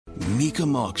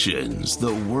Mecum Auctions,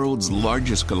 the world's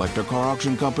largest collector car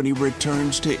auction company,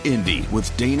 returns to Indy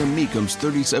with Dana Mecum's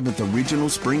 37th Regional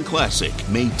Spring Classic,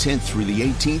 May 10th through the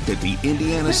 18th at the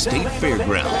Indiana State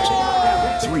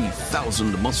Fairgrounds.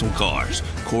 3,000 muscle cars,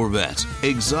 Corvettes,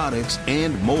 exotics,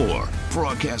 and more.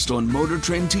 Broadcast on Motor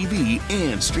Trend TV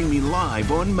and streaming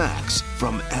live on Max.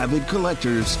 From avid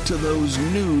collectors to those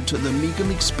new to the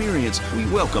Mecum experience, we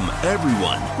welcome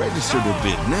everyone. Register to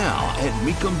bid now at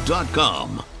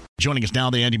Mecum.com. Joining us now,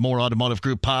 the Andy Moore Automotive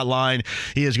Group hotline.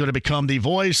 He is going to become the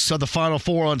voice of the Final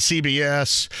Four on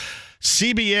CBS.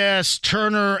 CBS,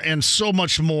 Turner, and so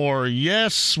much more.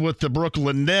 Yes, with the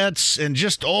Brooklyn Nets, and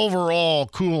just overall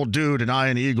cool dude. And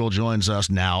Ian Eagle joins us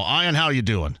now. Ian, how you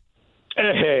doing?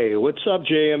 Hey, what's up,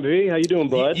 JMV? How you doing,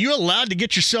 bud? You allowed to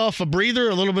get yourself a breather,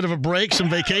 a little bit of a break, some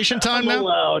vacation time now?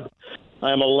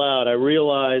 I'm allowed. I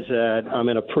realize that I'm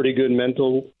in a pretty good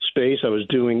mental space. I was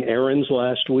doing errands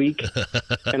last week,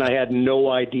 and I had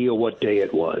no idea what day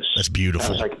it was. That's beautiful.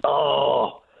 I was like,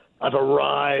 oh, I've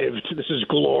arrived. This is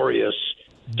glorious.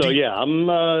 So, yeah,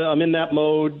 I'm in that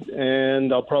mode,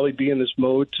 and I'll probably be in this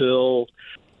mode till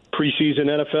preseason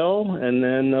NFL, and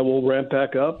then we'll ramp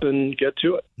back up and get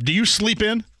to it. Do you sleep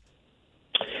in?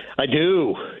 I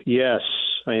do, yes.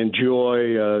 I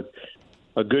enjoy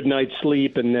a good night's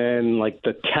sleep, and then like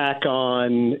the tack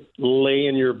on, lay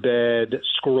in your bed,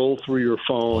 scroll through your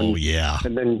phone. Oh, yeah.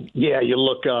 And then, you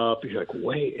look up, you're like,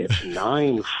 wait, it's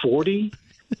 9:40?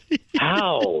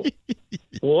 How?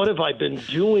 What have I been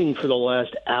doing for the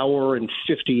last hour and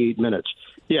 58 minutes?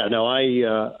 Yeah, no, I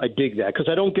dig that because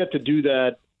I don't get to do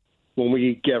that when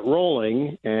we get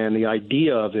rolling, and the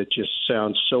idea of it just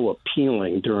sounds so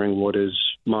appealing during what is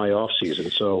my off season.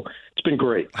 So it's been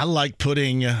great. I like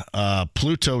putting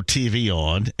Pluto TV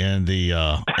on and the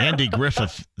Andy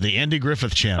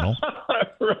Griffith channel.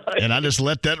 Right. And I just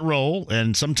let that roll.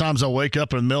 And sometimes I'll wake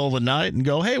up in the middle of the night and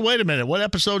go, hey, wait a minute. What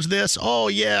episode's this? Oh,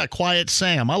 yeah, Quiet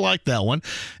Sam. I like that one.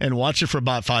 And watch it for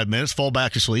about 5 minutes, fall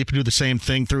back asleep, and do the same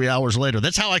thing 3 hours later.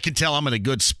 That's how I can tell I'm in a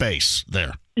good space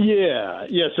there. Yeah.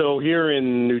 So here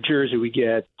in New Jersey, we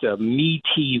get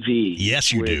MeTV.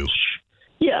 Yes, you do.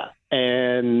 Yeah.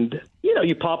 And,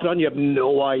 you pop it on. You have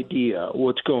no idea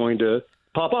what's going to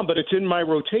pop on. But it's in my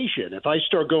rotation. If I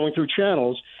start going through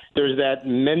channels, there's that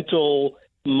mental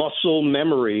muscle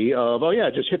memory of,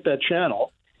 just hit that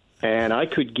channel. And I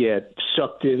could get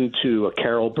sucked into a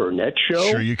Carol Burnett show.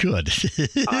 Sure you could.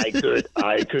 I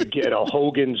could get a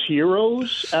Hogan's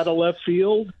Heroes out of left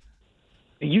field.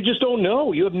 You just don't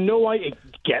know. You have no idea.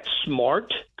 Get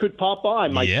Smart could pop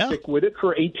on. I might stick with it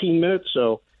for 18 minutes.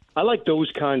 So I like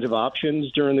those kinds of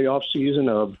options during the off season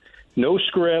of no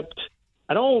script.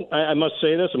 I must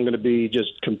say this, I'm going to be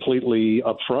just completely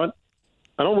upfront.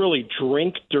 I don't really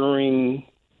drink during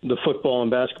the football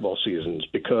and basketball seasons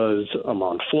because I'm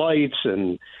on flights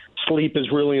and sleep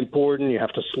is really important. You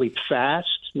have to sleep fast,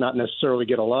 not necessarily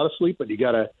get a lot of sleep, but you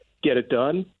got to get it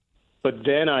done. But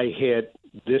then I hit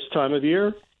this time of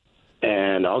year,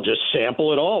 and I'll just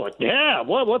sample it all. Like,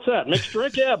 what's that? Mixed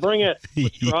drink? Yeah, bring it.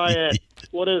 Let's try it.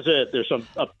 What is it? There's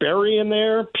a berry in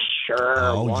there?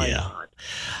 Sure. Why not?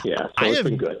 Yeah, so it's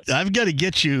been good. I've got to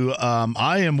get you.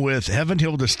 I am with Heaven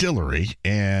Hill Distillery,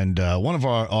 and one of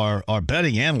our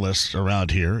betting analysts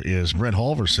around here is Brent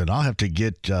Halverson. I'll have to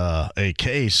get a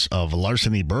case of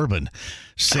Larceny bourbon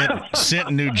sent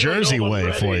New Jersey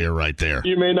way for you right there.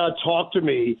 You may not talk to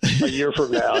me a year from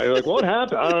now. You're like, what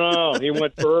happened? I don't know. He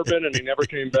went bourbon, and he never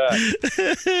came back.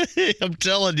 I'm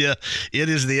telling you, it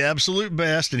is the absolute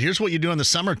best. And here's what you do in the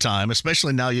summertime,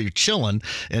 especially now you're chilling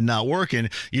and not working.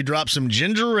 You drop some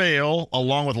ginger ale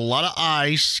along with a lot of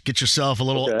ice. Get yourself a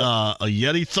little a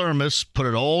Yeti thermos. Put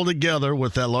it all together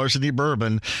with that Larceny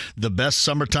bourbon. The best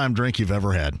summertime drink you've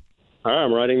ever had. All right,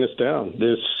 I'm writing this down.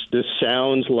 This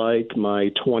sounds like my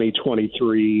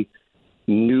 2023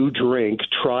 new drink.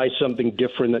 Try something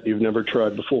different that you've never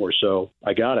tried before. So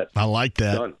I got it. I like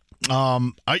that. Done.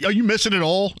 Are you missing it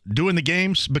all doing the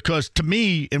games? Because to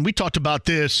me, and we talked about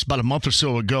this about a month or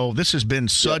so ago, this has been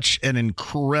such an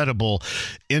incredible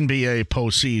NBA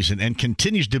postseason and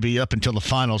continues to be up until the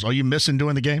finals. Are you missing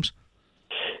doing the games?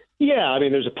 Yeah, I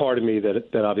mean, there's a part of me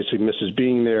that obviously misses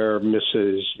being there,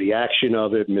 misses the action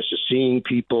of it, misses seeing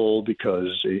people because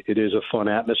it is a fun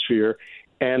atmosphere.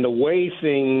 And the way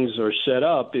things are set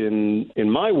up in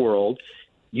my world,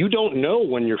 you don't know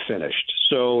when you're finished.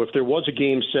 So if there was a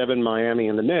Game 7, Miami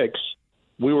and the Knicks,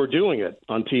 we were doing it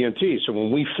on TNT. So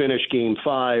when we finished Game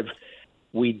 5,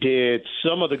 we did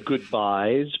some of the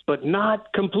goodbyes, but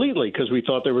not completely because we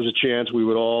thought there was a chance we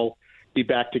would all be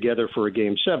back together for a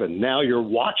Game 7. Now you're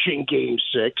watching Game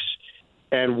 6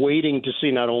 and waiting to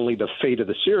see not only the fate of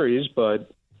the series,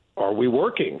 but are we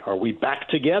working? Are we back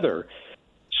together?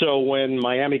 So when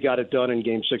Miami got it done in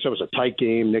Game 6, it was a tight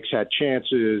game. Knicks had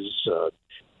chances.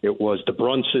 It was the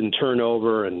Brunson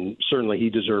turnover, and certainly he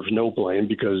deserves no blame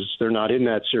because they're not in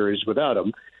that series without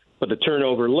him. But the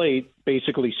turnover late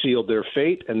basically sealed their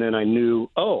fate, and then I knew,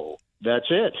 oh, that's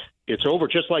it. It's over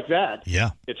just like that.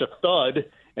 Yeah. It's a thud,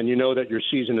 and you know that your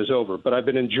season is over. But I've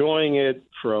been enjoying it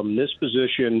from this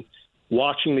position,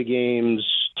 watching the games,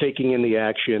 taking in the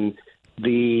action,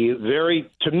 the very,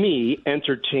 to me,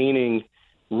 entertaining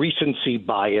recency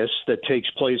bias that takes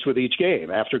place with each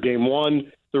game. After Game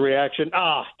 1, the reaction,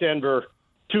 Denver,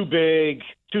 too big,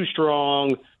 too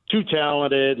strong, too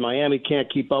talented. Miami can't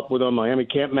keep up with them. Miami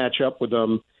can't match up with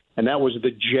them. And that was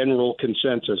the general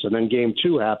consensus. And then Game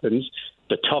 2 happens,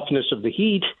 the toughness of the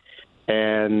Heat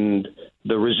and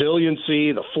the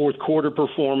resiliency, the fourth quarter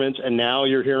performance. And now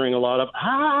you're hearing a lot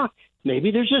of,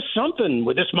 maybe there's just something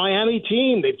with this Miami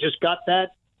team. They've just got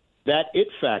that it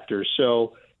factor.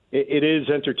 So it is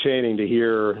entertaining to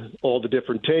hear all the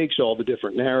different takes, all the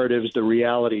different narratives. The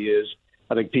reality is,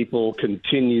 I think people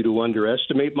continue to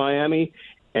underestimate Miami,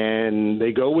 and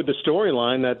they go with the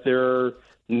storyline that they're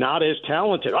not as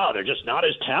talented. They're just not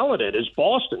as talented as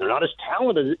Boston. They're not as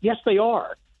talented. Yes, they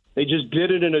are. They just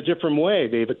did it in a different way.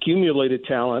 They've accumulated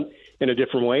talent in a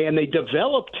different way, and they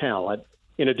developed talent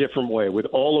in a different way with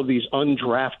all of these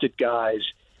undrafted guys.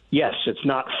 Yes, it's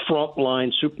not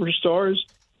frontline superstars.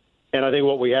 And I think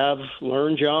what we have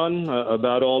learned, John,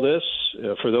 about all this,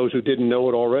 for those who didn't know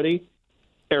it already,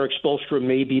 Eric Spoelstra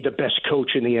may be the best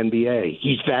coach in the NBA.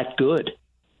 He's that good.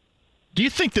 Do you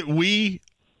think that we,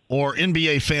 or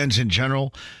NBA fans in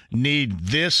general, need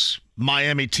this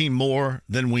Miami team more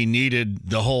than we needed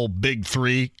the whole Big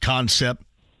Three concept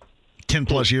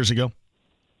 10-plus years ago?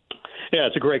 Yeah,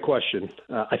 it's a great question.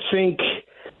 I think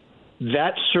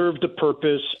that served a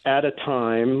purpose at a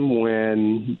time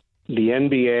when the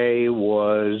NBA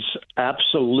was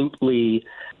absolutely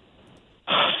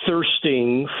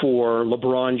thirsting for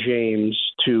LeBron James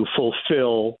to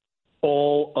fulfill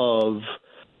all of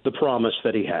the promise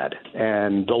that he had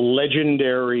and the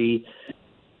legendary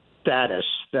status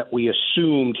that we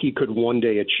assumed he could one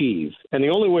day achieve. And the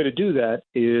only way to do that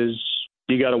is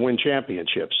you got to win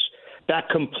championships. That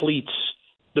completes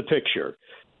the picture.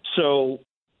 So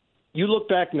you look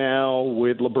back now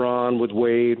with LeBron, with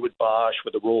Wade, with Bosh,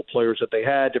 with the role players that they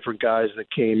had, different guys that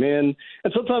came in.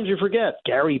 And sometimes you forget.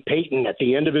 Gary Payton, at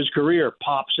the end of his career,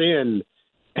 pops in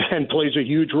and plays a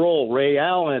huge role. Ray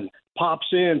Allen pops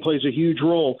in, plays a huge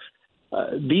role.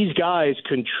 These guys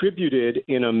contributed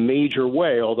in a major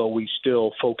way, although we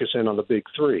still focus in on the Big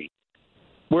Three.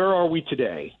 Where are we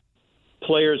today?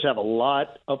 Players have a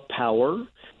lot of power,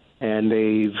 and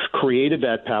they've created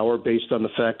that power based on the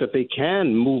fact that they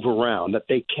can move around, that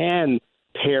they can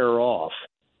pair off.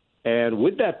 And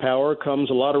with that power comes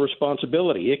a lot of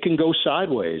responsibility. It can go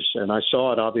sideways, and I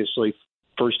saw it obviously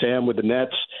firsthand with the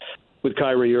Nets, with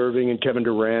Kyrie Irving and Kevin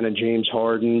Durant and James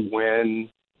Harden. When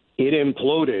it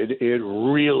imploded, it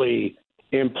really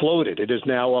imploded. It has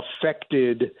now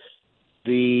affected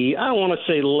the, I don't want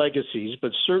to say legacies,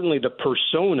 but certainly the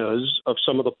personas of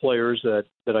some of the players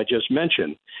that I just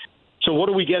mentioned. So what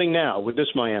are we getting now with this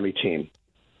Miami team?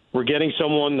 We're getting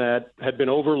someone that had been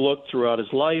overlooked throughout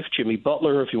his life, Jimmy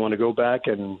Butler, if you want to go back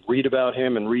and read about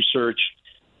him and research.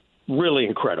 Really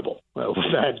incredible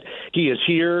that he is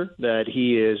here, that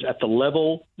he is at the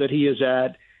level that he is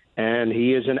at, and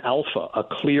he is an alpha, a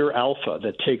clear alpha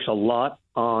that takes a lot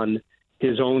on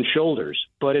his own shoulders.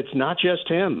 But it's not just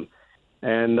him.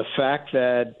 And the fact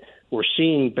that we're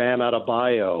seeing Bam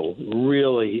Adebayo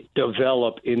really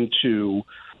develop into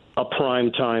a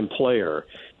primetime player,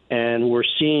 and we're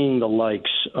seeing the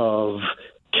likes of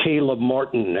Caleb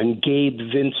Martin and Gabe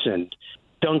Vincent,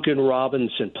 Duncan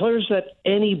Robinson, players that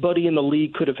anybody in the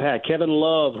league could have had. Kevin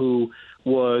Love, who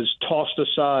was tossed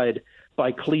aside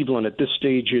by Cleveland at this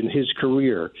stage in his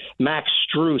career. Max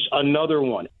Strus, another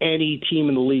one any team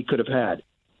in the league could have had.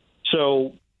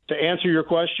 So to answer your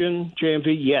question,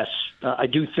 JMV, yes, I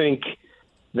do think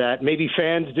that maybe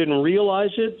fans didn't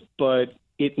realize it, but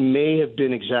it may have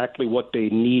been exactly what they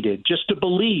needed just to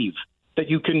believe that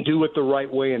you can do it the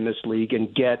right way in this league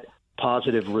and get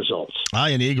positive results.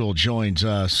 Ian Eagle joins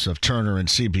us of Turner and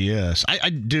CBS.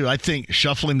 I think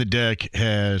shuffling the deck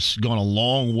has gone a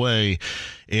long way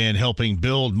in helping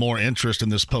build more interest in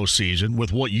this postseason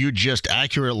with what you just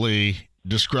accurately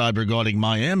described regarding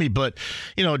Miami. But,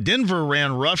 Denver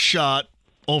ran roughshod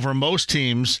over most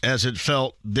teams as it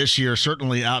felt this year,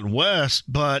 certainly out west,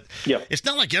 but it's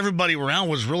not like everybody around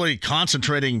was really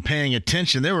concentrating, paying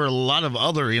attention. There were a lot of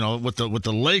other, with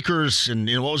the Lakers and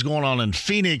what was going on in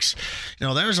Phoenix,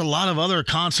 there's a lot of other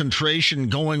concentration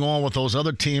going on with those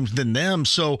other teams than them.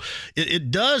 So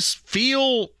it does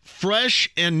feel fresh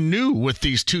and new with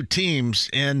these two teams.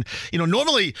 And,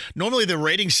 normally the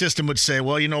rating system would say,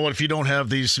 well, you know what, if you don't have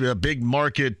these big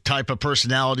market type of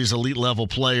personalities, elite level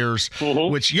players,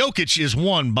 which Jokic is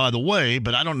one, by the way,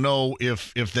 but I don't know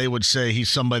if they would say he's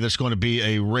somebody that's going to be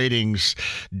a ratings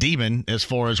demon as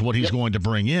far as what he's going to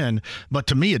bring in. But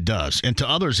to me, it does. And to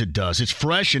others, it does. It's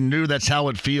fresh and new. That's how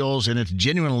it feels. And it's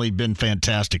genuinely been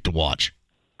fantastic to watch.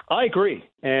 I agree.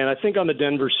 And I think on the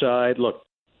Denver side, look,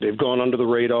 they've gone under the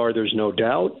radar, there's no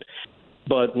doubt.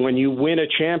 But when you win a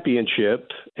championship,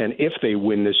 and if they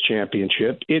win this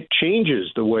championship, it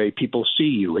changes the way people see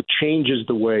you. It changes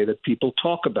the way that people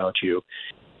talk about you.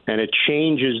 And it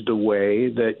changes the way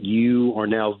that you are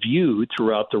now viewed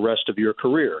throughout the rest of your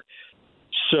career.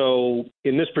 So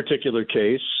in this particular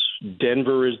case,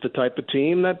 Denver is the type of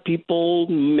team that people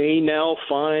may now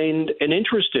find an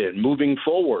interest in moving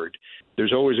forward.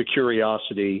 There's always a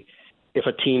curiosity if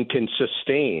a team can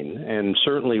sustain. And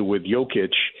certainly with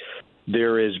Jokic,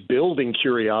 there is building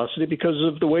curiosity because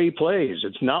of the way he plays.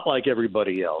 It's not like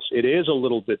everybody else. It is a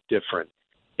little bit different.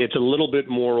 It's a little bit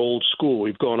more old school.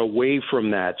 We've gone away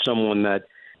from that, someone that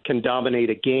can dominate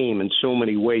a game in so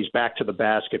many ways, back to the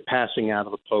basket, passing out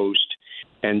of the post,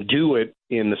 and do it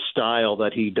in the style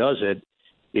that he does it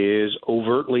is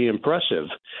overtly impressive.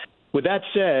 With that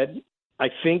said, I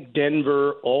think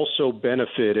Denver also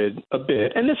benefited a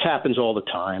bit, and this happens all the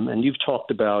time, and you've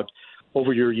talked about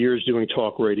over your years doing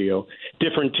talk radio,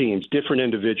 different teams, different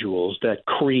individuals that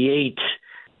create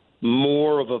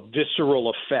more of a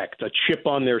visceral effect, a chip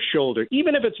on their shoulder,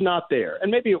 even if it's not there. And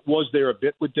maybe it was there a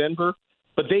bit with Denver,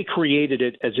 but they created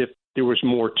it as if there was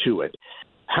more to it.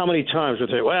 How many times would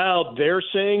they say, well, they're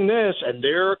saying this and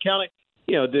they're counting,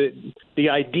 the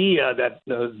idea that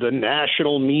the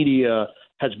national media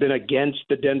has been against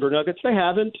the Denver Nuggets. They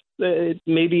haven't.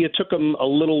 Maybe it took them a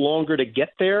little longer to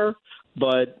get there,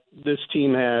 but this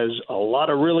team has a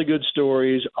lot of really good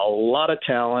stories, a lot of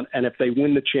talent, and if they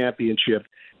win the championship,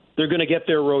 they're going to get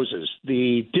their roses.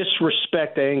 The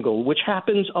disrespect angle, which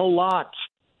happens a lot.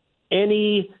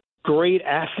 Any great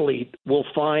athlete will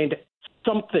find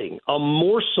something, a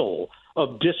morsel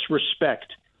of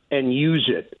disrespect, and use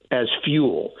it as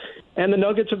fuel. And the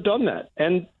Nuggets have done that.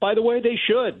 And by the way, they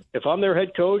should. If I'm their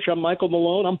head coach, I'm Michael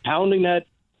Malone, I'm pounding that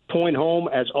point home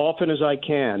as often as I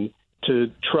can to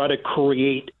try to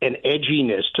create an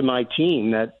edginess to my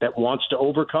team that wants to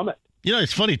overcome it.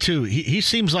 It's funny, too. He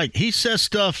seems like he says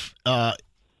stuff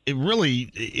really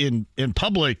in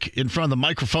public, in front of the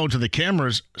microphones and the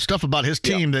cameras, stuff about his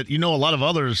team that a lot of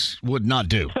others would not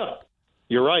do.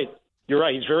 You're right.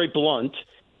 He's very blunt.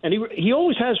 And he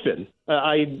always has been.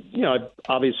 I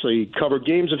obviously covered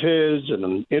games of his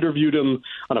and interviewed him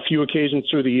on a few occasions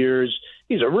through the years.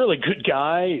 He's a really good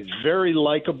guy. He's very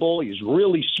likable. He's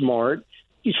really smart.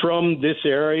 He's from this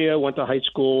area, went to high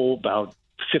school about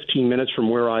 15 minutes from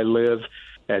where I live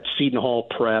at Seton Hall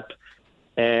Prep.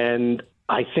 And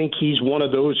I think he's one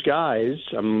of those guys.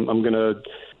 I'm going to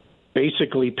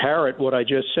basically parrot what I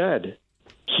just said.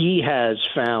 He has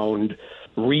found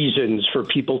reasons for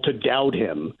people to doubt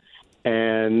him.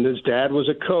 And his dad was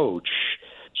a coach.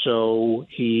 So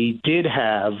he did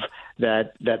have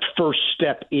that first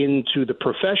step into the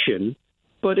profession,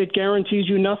 but it guarantees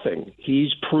you nothing.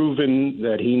 He's proven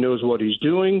that he knows what he's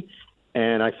doing,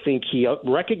 and I think he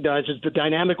recognizes the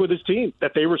dynamic with his team,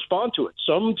 that they respond to it.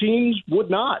 Some teams would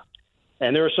not,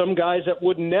 and there are some guys that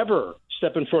would never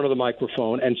step in front of the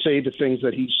microphone and say the things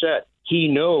that he said. He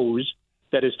knows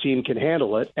that his team can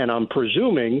handle it, and I'm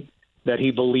presuming that he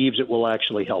believes it will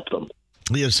actually help them.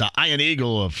 He is Ian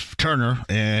Eagle of Turner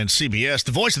and CBS,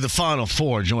 the voice of the Final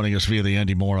Four, joining us via the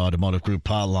Andy Moore Automotive Group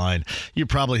hotline. You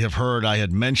probably have heard I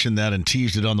had mentioned that and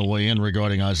teased it on the way in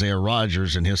regarding Isaiah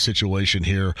Rodgers and his situation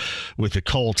here with the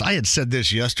Colts. I had said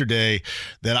this yesterday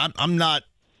that I'm not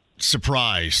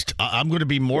surprised. I'm going to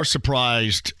be more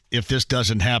surprised if this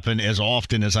doesn't happen as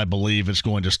often as I believe it's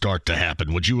going to start to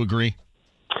happen. Would you agree?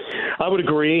 I would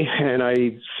agree, and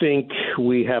I think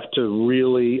we have to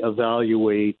really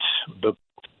evaluate the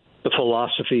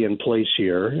philosophy in place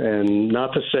here, and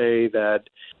not to say that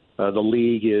the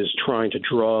league is trying to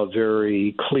draw a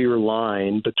very clear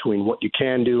line between what you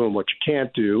can do and what you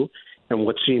can't do, and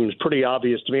what seems pretty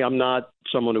obvious to me. I'm not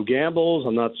someone who gambles.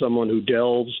 I'm not someone who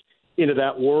delves into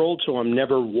that world, so I'm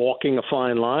never walking a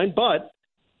fine line, but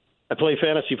I play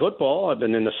fantasy football. I've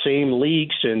been in the same league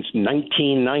since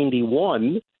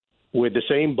 1991 with the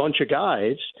same bunch of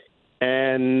guys.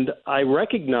 And I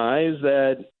recognize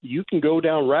that you can go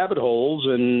down rabbit holes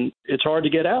and it's hard to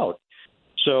get out.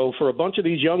 So for a bunch of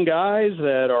these young guys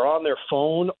that are on their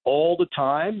phone all the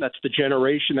time, that's the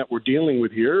generation that we're dealing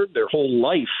with here. Their whole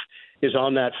life is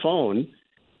on that phone.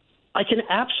 I can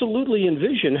absolutely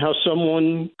envision how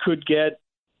someone could get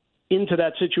into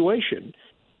that situation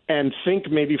and think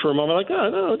maybe for a moment like, oh,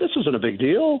 no, this isn't a big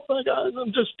deal. Like, I'm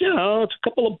just, it's a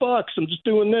couple of bucks. I'm just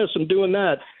doing this. I'm doing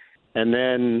that. And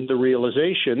then the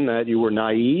realization that you were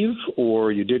naive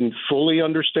or you didn't fully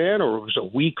understand or it was a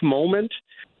weak moment.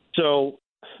 So,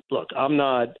 look, I'm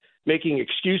not making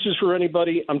excuses for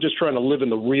anybody. I'm just trying to live in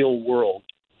the real world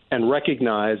and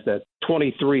recognize that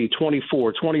 23,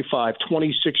 24, 25,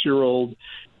 26-year-old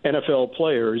NFL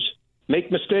players make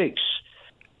mistakes.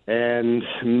 And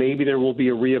maybe there will be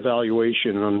a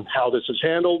reevaluation on how this is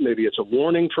handled. Maybe it's a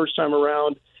warning first time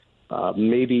around.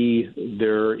 Maybe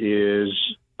there is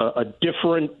a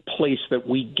different place that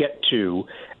we get to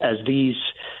as these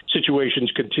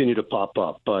situations continue to pop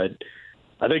up. But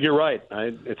I think you're right.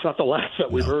 It's not the last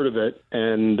that we've heard of it,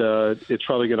 and it's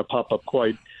probably going to pop up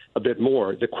quite a bit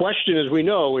more. The question, as we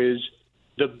know, is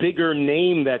the bigger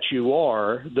name that you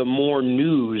are, the more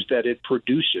news that it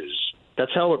produces.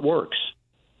 That's how it works.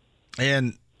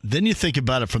 And then you think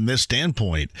about it from this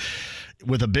standpoint,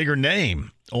 with a bigger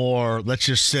name, or let's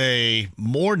just say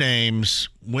more names,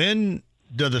 when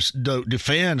do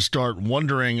fans start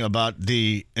wondering about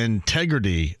the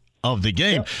integrity of the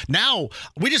game? Yeah. Now,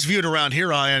 we just view it around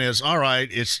here, Ian, as, all right,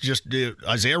 it's just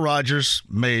Isaiah Rodgers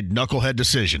made knucklehead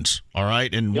decisions, all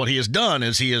right? And what he has done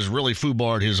is he has really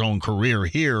foobarred his own career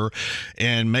here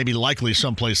and maybe likely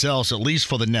someplace else, at least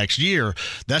for the next year.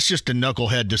 That's just a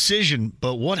knucklehead decision.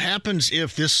 But what happens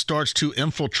if this starts to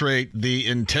infiltrate the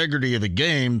integrity of the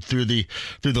game through the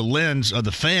lens of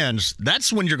the fans?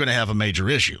 That's when you're going to have a major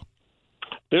issue.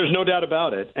 There's no doubt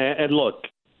about it. And look,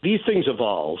 these things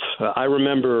evolve. I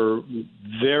remember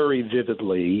very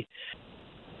vividly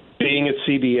being at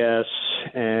CBS,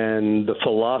 and the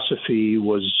philosophy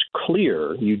was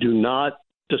clear. You do not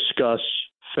discuss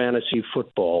fantasy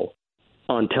football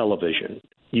on television.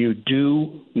 You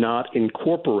do not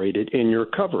incorporate it in your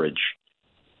coverage.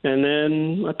 And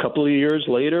then a couple of years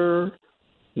later,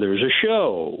 there's a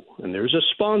show, and there's a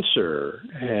sponsor,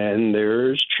 and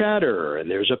there's chatter,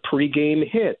 and there's a pregame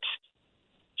hit.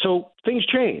 So things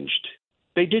changed.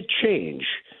 They did change.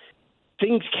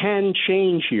 Things can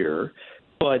change here,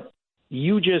 but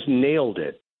you just nailed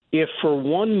it. If for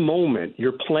one moment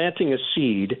you're planting a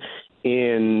seed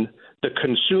in the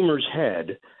consumer's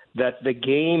head that the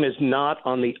game is not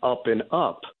on the up and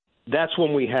up, that's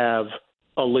when we have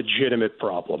a legitimate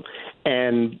problem.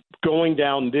 And going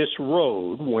down this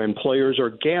road, when players are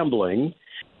gambling,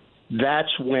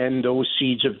 that's when those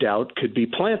seeds of doubt could be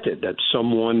planted, that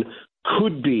someone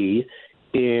could be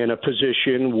in a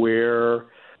position where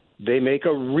they make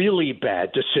a really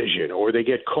bad decision or they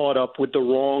get caught up with the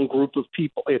wrong group of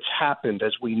people. It's happened,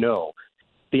 as we know.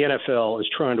 The NFL is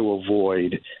trying to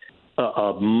avoid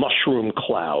a mushroom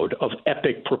cloud of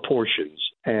epic proportions.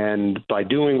 And by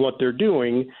doing what they're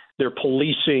doing, they're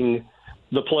policing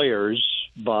the players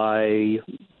by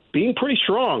being pretty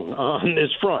strong on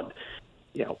this front.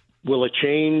 Will it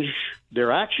change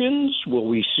their actions? Will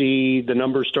we see the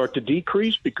numbers start to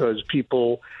decrease because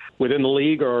people within the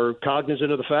league are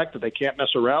cognizant of the fact that they can't mess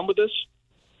around with this?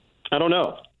 I don't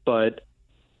know, but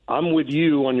I'm with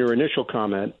you on your initial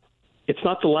comment. It's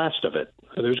not the last of it.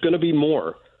 There's going to be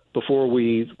more before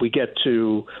we get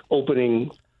to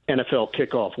opening NFL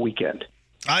kickoff weekend.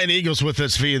 Ian Eagles with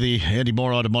us via the Andy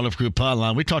Moore Automotive Group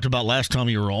hotline. We talked about last time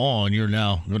you were on, you're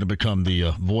now going to become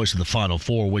the voice of the Final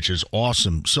Four, which is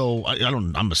awesome. So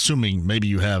I'm assuming maybe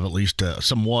you have at least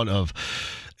somewhat of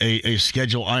a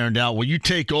schedule ironed out. Will you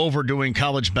take over doing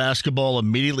college basketball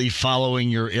immediately following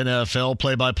your NFL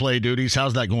play-by-play duties?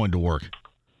 How's that going to work?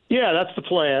 Yeah, that's the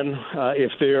plan.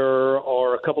 If there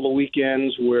are a couple of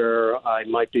weekends where I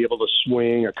might be able to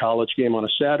swing a college game on a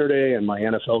Saturday and my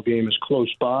NFL game is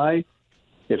close by,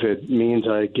 if it means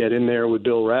I get in there with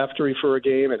Bill Raftery for a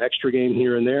game, an extra game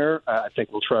here and there, I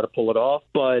think we'll try to pull it off.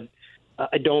 But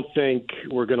I don't think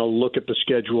we're going to look at the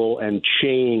schedule and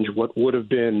change what would have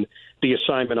been the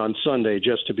assignment on Sunday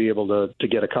just to be able to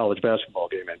get a college basketball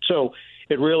game in. So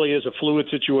it really is a fluid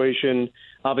situation.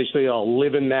 Obviously, I'll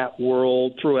live in that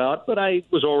world throughout, but I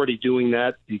was already doing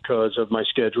that because of my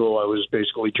schedule. I was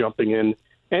basically jumping in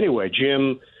anyway.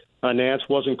 Jim Nance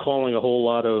wasn't calling a whole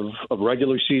lot of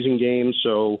regular season games,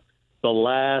 so the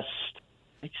last,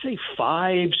 I'd say,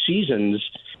 5 seasons,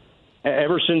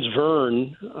 ever since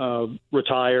Vern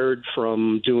retired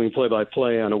from doing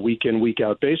play-by-play on a week-in,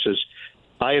 week-out basis,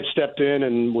 I had stepped in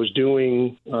and was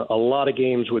doing a lot of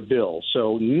games with Bill.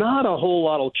 So not a whole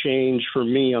lot will change for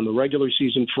me on the regular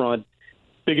season front.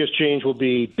 Biggest change will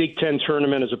be Big Ten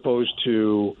tournament as opposed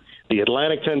to the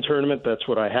Atlantic 10 tournament. That's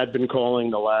what I had been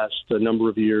calling the last number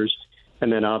of years.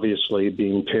 And then obviously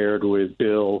being paired with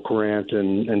Bill, Grant,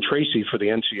 and Tracy for the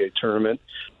NCAA tournament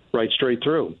right straight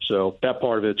through. So that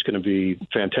part of it's going to be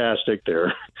fantastic.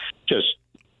 They're just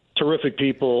terrific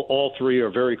people. All three are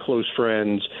very close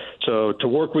friends. So to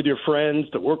work with your friends,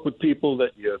 to work with people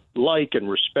that you like and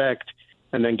respect,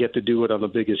 and then get to do it on the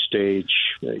biggest stage,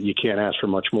 you can't ask for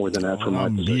much more than that from my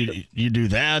position. You do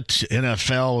that,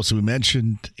 NFL, as we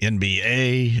mentioned,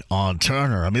 NBA, on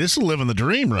Turner. I mean, this is living the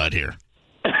dream right here.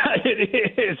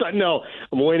 It is. I know.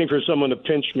 I'm waiting for someone to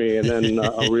pinch me, and then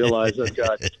I'll realize I've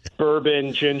got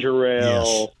bourbon, ginger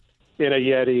ale, in a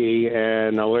Yeti,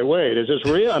 and I'm like, wait, is this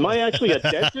real? Am I actually a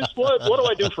dentist? What do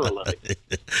I do for a living?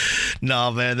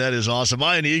 No, man, that is awesome.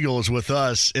 Ian Eagle is with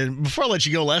us. And before I let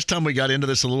you go, last time we got into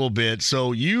this a little bit,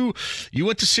 so you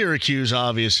went to Syracuse,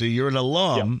 obviously. You're an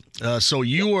alum. Yep. So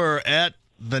you were at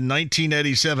the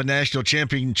 1987 National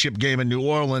Championship game in New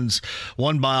Orleans,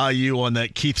 won by IU on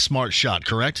that Keith Smart shot,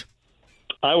 correct?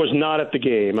 I was not at the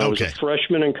game. I was a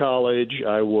freshman in college.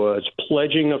 I was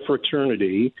pledging a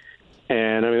fraternity.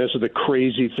 And, I mean, this is the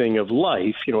crazy thing of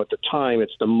life. You know, at the time,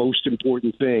 it's the most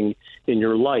important thing in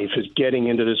your life is getting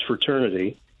into this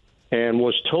fraternity, and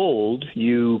was told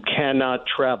you cannot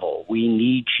travel. We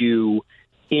need you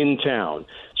in town.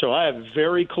 So I have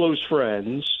very close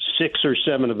friends, 6 or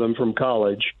 7 of them from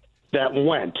college, that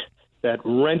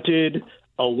rented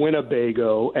a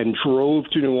Winnebago and drove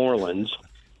to New Orleans,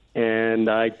 and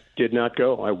I did not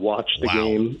go. I watched the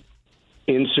game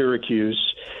in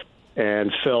Syracuse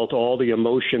and felt all the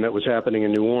emotion that was happening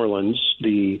in New Orleans,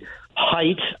 the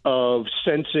height of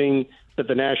sensing that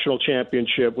the national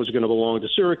championship was going to belong to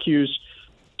Syracuse,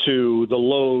 to the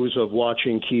lows of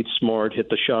watching Keith Smart hit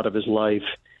the shot of his life,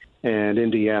 and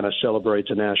Indiana celebrates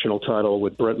a national title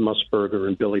with Brent Musburger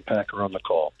and Billy Packer on the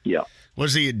call. Yeah.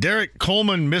 Was the Derek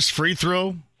Coleman missed free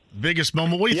throw biggest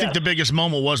moment? What do you think the biggest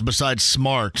moment was besides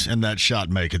Smart and that shot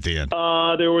make at the end?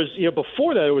 There was,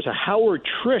 before that, there was a Howard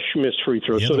Trish missed free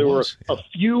throw. So there were a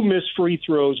few missed free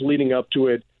throws leading up to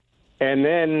it. And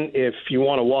then if you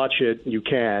want to watch it, you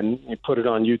can. You put it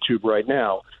on YouTube right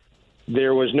now.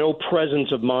 There was no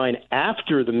presence of mind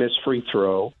after the missed free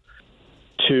throw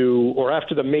or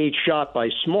after the made shot by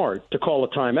Smart to call a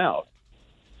timeout.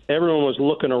 Everyone was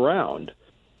looking around.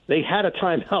 They had a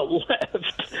timeout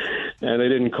left, and they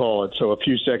didn't call it. So a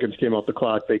few seconds came off the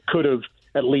clock. They could have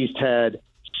at least had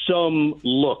some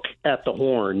look at the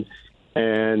horn,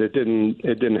 and it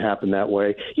didn't happen that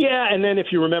way. Yeah, and then if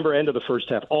you remember, end of the first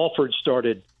half, Alford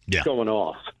started going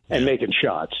off and making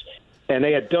shots. And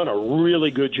they had done a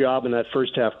really good job in that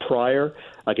first half prior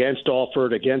against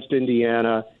Alford, against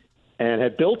Indiana, and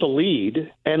had built a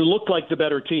lead and looked like the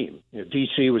better team.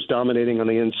 DC was dominating on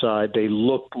the inside. They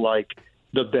looked like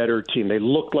the better team. They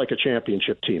looked like a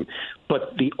championship team.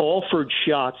 But the Alford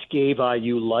shots gave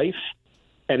IU life,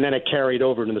 and then it carried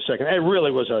over into the second. It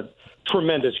really was a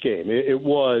tremendous game. It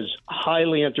was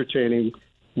highly entertaining,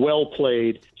 well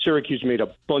played. Syracuse made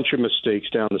a bunch of mistakes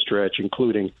down the stretch,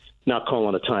 including not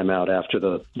calling a timeout after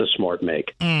the Smart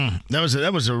make.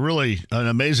 That was a really an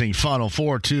amazing Final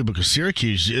Four, too, because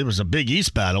Syracuse, it was a Big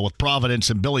East battle with Providence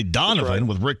and Billy Donovan,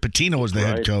 with Rick Pitino as the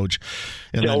head coach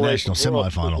in that national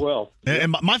semifinal. Well.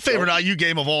 And my favorite IU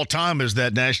game of all time is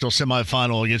that national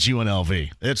semifinal against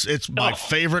UNLV. It's my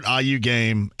favorite IU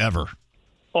game ever.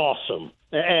 Awesome.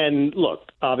 And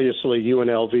look, obviously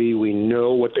UNLV, we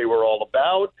know what they were all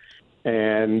about.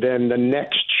 And then the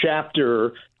next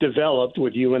chapter developed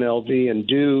with UNLV and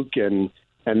Duke and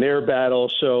their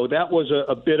battle. So that was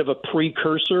a bit of a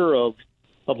precursor of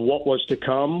what was to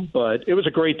come. But it was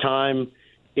a great time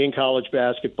in college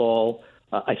basketball.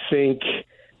 I think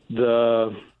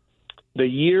the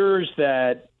years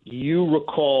that you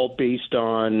recall based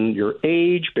on your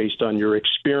age, based on your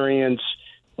experience,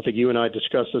 I think you and I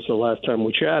discussed this the last time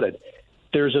we chatted,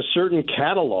 there's a certain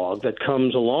catalog that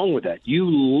comes along with that. You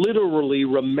literally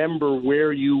remember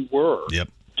where you were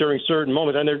during certain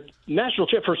moments.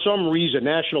 And for some reason,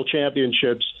 national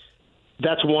championships,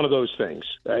 that's one of those things.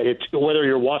 It's whether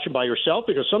you're watching by yourself,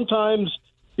 because sometimes,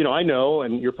 I know,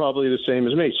 and you're probably the same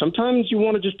as me, sometimes you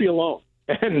want to just be alone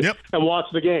and watch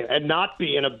the game and not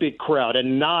be in a big crowd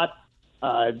and not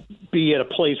be at a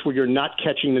place where you're not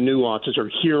catching the nuances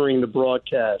or hearing the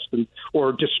broadcast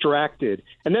or distracted.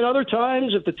 And then other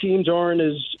times, if the teams aren't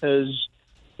as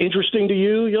interesting to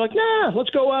you, you're like, nah, let's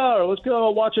go out, or let's go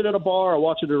watch it at a bar, or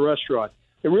watch it at a restaurant.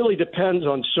 It really depends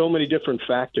on so many different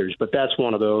factors, but that's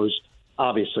one of those.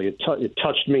 Obviously, it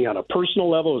touched me on a personal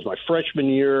level. It was my freshman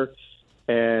year,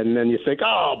 and then you think,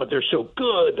 oh, but they're so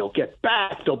good, they'll get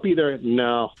back, they'll be there.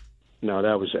 No,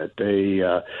 that was it.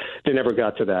 They never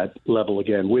got to that level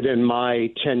again. Within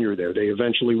my tenure there, they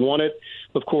eventually won it,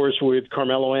 of course, with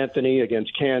Carmelo Anthony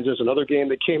against Kansas, another game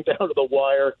that came down to the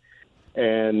wire,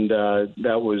 and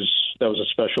that was a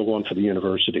special one for the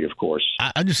university, of course.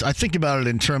 I think about it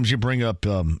in terms, you bring up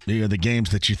the games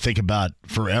that you think about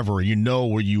forever. You know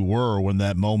where you were when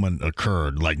that moment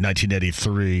occurred, like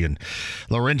 1983 and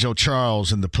Lorenzo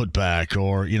Charles in the putback,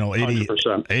 or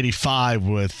 85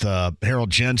 with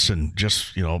Harold Jensen,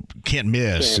 just can't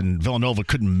miss, and Villanova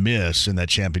couldn't miss in that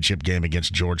championship game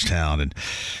against Georgetown, and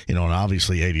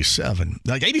obviously 87.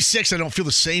 Like 86, I don't feel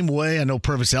the same way. I know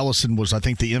Purvis Ellison was, I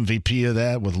think, the MVP of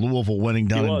that, with Louisville winning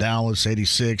down in Dallas.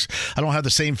 86. I don't have the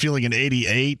same feeling in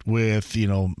 88 with,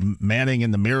 Manning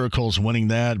and the Miracles winning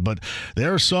that, but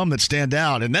there are some that stand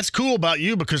out. And that's cool about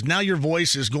you, because now your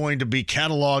voice is going to be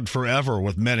cataloged forever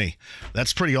with many.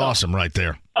 That's pretty awesome right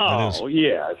there. Oh,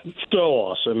 yeah. It's so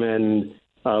awesome. And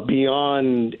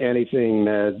beyond anything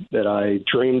that I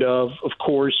dreamed of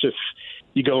course, if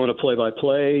you go into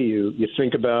play-by-play, you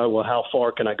think about, well, how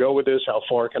far can I go with this? How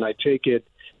far can I take it?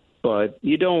 But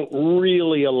you don't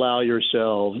really allow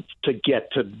yourself to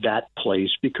get to that place,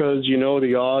 because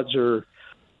the odds are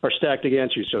stacked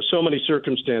against you. So many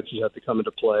circumstances have to come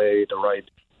into play: the right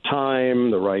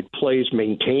time, the right place,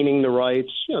 maintaining the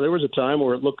rights. There was a time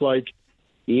where it looked like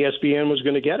ESPN was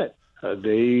going to get it.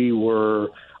 They were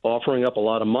offering up a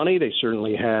lot of money. They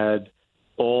certainly had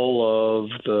all of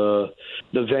the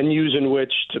venues in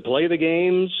which to play the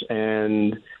games,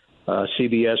 and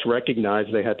CBS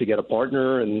recognized they had to get a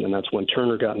partner, and that's when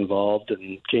Turner got involved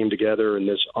and came together in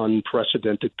this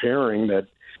unprecedented pairing that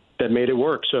made it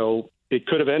work. So it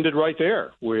could have ended right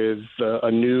there with a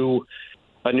new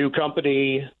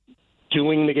company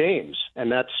doing the games, and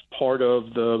that's part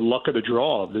of the luck of the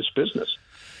draw of this business.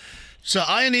 So,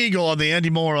 Ian Eagle on the Andy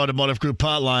Moore Automotive Group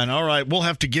hotline. All right, we'll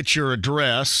have to get your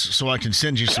address so I can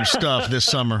send you some stuff this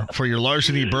summer for your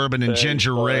Larceny Bourbon and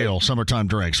Ginger Ale summertime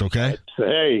drinks, okay?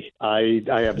 Hey, I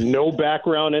have no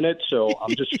background in it, so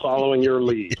I'm just following your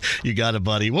lead. You got it,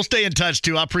 buddy. We'll stay in touch,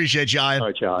 too. I appreciate you, Ian. All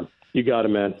right, John. You got it,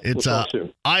 man. It's we'll talk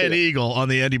soon. Ian Eagle on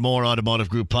the Andy Moore Automotive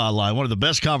Group hotline. One of the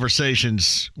best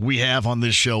conversations we have on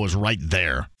this show is right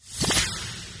there.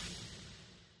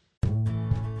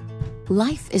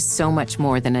 Life is so much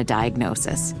more than a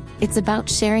diagnosis. It's about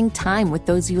sharing time with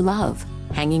those you love,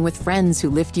 hanging with friends who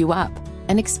lift you up,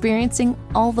 and experiencing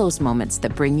all those moments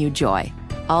that bring you joy.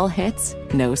 All hits,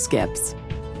 no skips.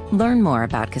 Learn more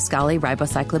about Kisqali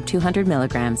Ribociclib 200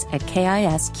 milligrams at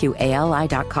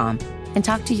KISQALI.com and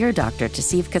talk to your doctor to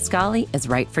see if Kisqali is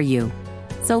right for you.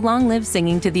 So long live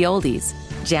singing to the oldies,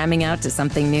 jamming out to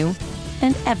something new,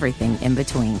 and everything in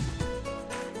between.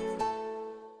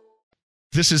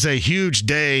 This is a huge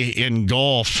day in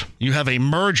golf. You have a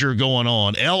merger going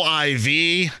on,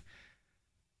 LIV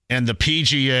and the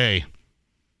PGA.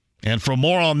 And for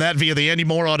more on that, via the Andy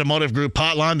Moore Automotive Group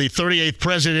hotline, the 38th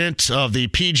president of the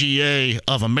PGA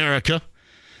of America.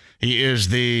 He is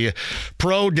the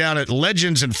pro down at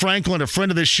Legends in Franklin. A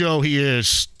friend of this show, he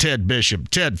is Ted Bishop.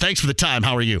 Ted, thanks for the time.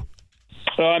 How are you?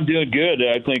 I'm doing good.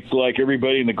 I think, like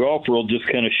everybody in the golf world, just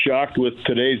kind of shocked with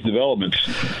today's developments.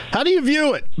 How do you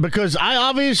view it? Because I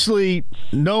obviously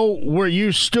know where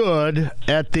you stood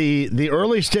at the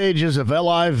early stages of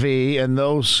LIV and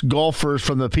those golfers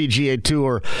from the PGA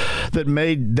Tour that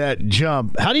made that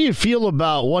jump. How do you feel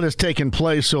about what has taken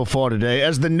place so far today,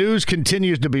 as the news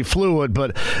continues to be fluid,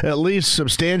 but at least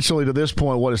substantially to this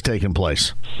point, what has taken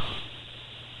place?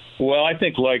 Well, I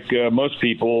think like most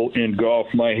people in golf,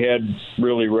 my head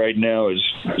really right now is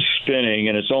spinning,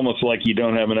 and it's almost like you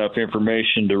don't have enough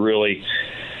information to really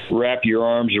wrap your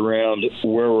arms around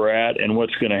where we're at and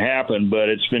what's going to happen. But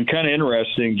it's been kind of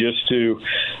interesting just to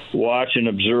watch and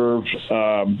observe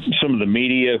some of the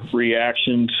media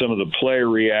reaction, some of the player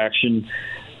reaction.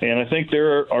 And I think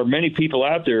there are many people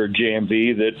out there at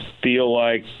JMV that feel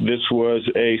like this was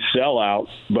a sellout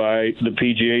by the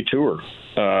PGA Tour.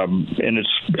 And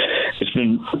it's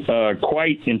been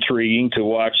quite intriguing to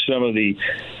watch some of the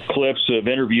clips of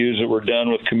interviews that were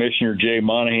done with Commissioner Jay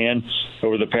Monahan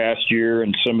over the past year,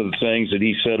 and some of the things that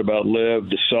he said about LIV,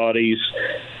 the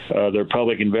Saudis, their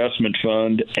public investment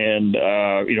fund, and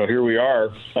here we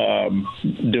are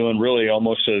doing really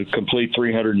almost a complete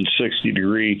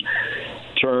 360-degree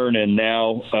turn, and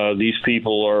now these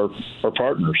people are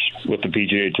partners with the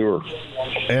PGA Tour.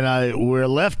 And we're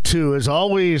left to, as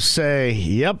always, say,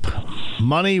 yep,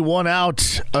 money won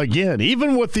out again,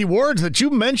 even with the words that you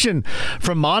mentioned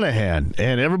from Monahan.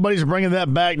 And everybody's bringing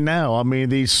that back now. I mean,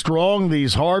 these strong,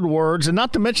 these hard words, and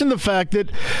not to mention the fact that,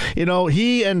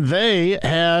 he and they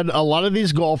had a lot of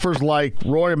these golfers like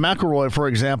Rory McIlroy, for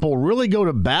example, really go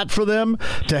to bat for them,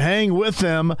 to hang with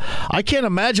them. I can't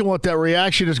imagine what that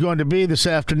reaction is going to be this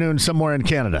afternoon somewhere in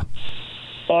Canada.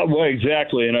 Well,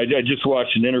 exactly. And I just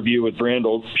watched an interview with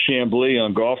Brandel Chambly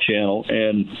on Golf Channel,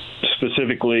 and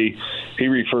specifically he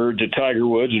referred to Tiger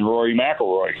Woods and Rory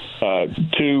McIlroy,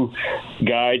 two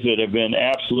guys that have been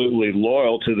absolutely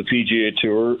loyal to the PGA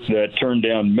Tour, that turned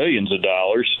down millions of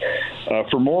dollars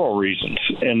for moral reasons.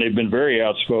 And they've been very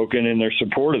outspoken in their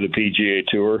support of the PGA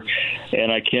Tour. And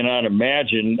I cannot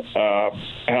imagine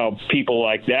how people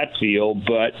like that feel,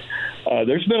 but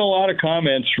there's been a lot of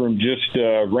comments from just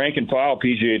rank-and-file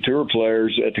PGA Tour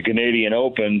players at the Canadian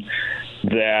Open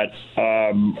that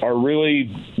are really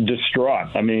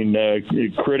distraught. I mean,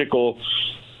 critical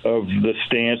of the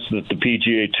stance that the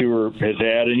PGA Tour has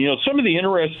had. And, some of the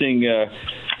interesting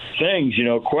things,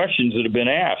 questions that have been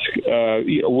asked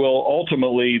will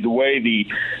ultimately, the way the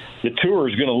tour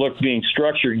is going to look being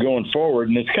structured going forward,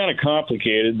 and it's kind of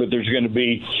complicated, but there's going to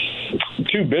be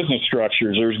two business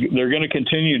structures. They're going to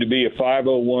continue to be a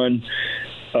 501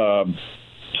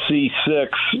 C6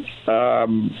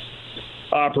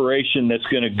 operation that's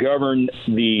going to govern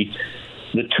the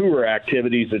tour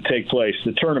activities that take place,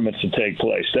 the tournaments that take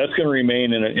place. That's going to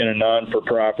remain in a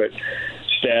non-for-profit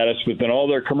status, but then all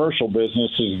their commercial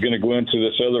business is going to go into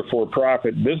this other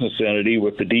for-profit business entity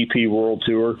with the DP World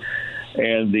Tour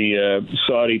and the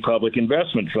Saudi Public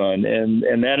Investment Fund.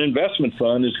 And that investment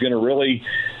fund is going to really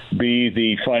be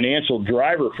the financial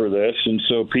driver for this. And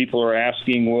so people are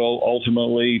asking, will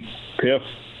ultimately PIF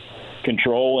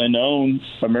control and own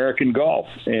American golf?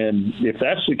 And if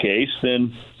that's the case,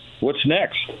 then what's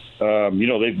next?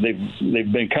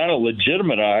 They've been kind of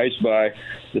legitimized by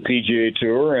the PGA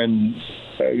Tour, and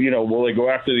will they go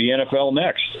after the NFL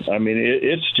next? I mean,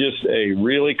 it's just a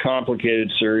really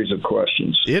complicated series of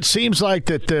questions. It seems like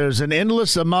that there's an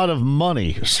endless amount of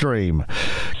money stream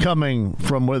coming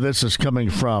from where this is coming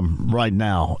from right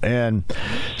now. And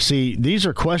see, these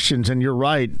are questions, and you're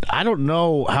right. I don't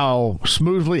know how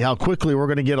quickly we're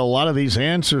going to get a lot of these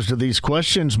answers to these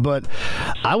questions, but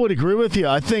I would agree with you.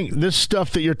 I think this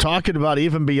stuff that you're talking about,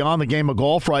 even beyond the game of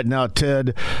golf right now,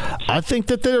 Ted, I think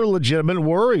that there are legitimate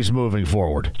worries moving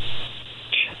forward.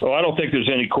 Well, I don't think there's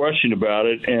any question about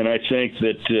it, and I think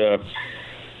that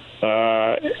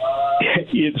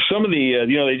some of the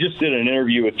they just did an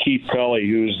interview with Keith Pelley,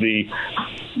 who's the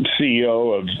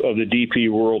CEO of the DP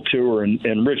World Tour,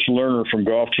 and Rich Lerner from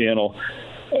Golf Channel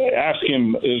asked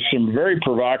him some very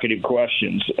provocative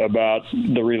questions about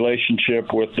the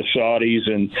relationship with the Saudis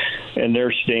and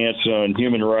their stance on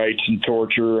human rights and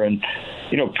torture. And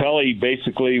Pelley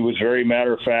basically was very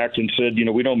matter of fact and said,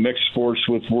 we don't mix sports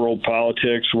with world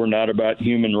politics. We're not about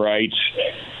human rights.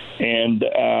 And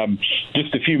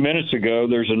just a few minutes ago,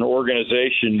 there's an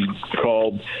organization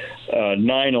called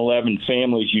 9/11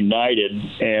 Families United,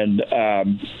 and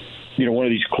one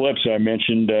of these clips I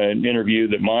mentioned, an interview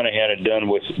that Monahan had done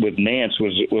with Nance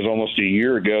was almost a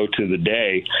year ago to the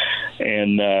day,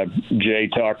 and Jay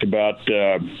talked about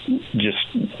just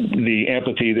the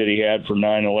empathy that he had for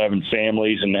 9/11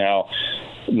 families and how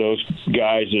those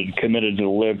guys that committed to the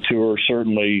Live Tour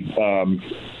certainly,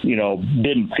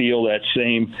 didn't feel that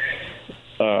same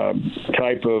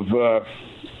type of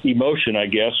emotion, I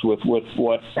guess, with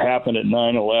what happened at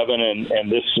 9/11,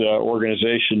 and this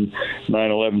organization,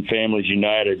 9/11 Families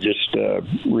United, just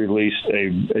released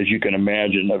as you can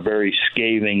imagine, a very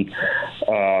scathing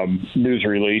news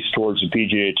release towards the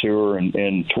PGA Tour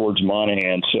and towards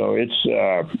Monahan. So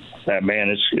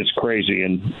it's crazy,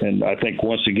 and I think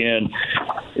once again,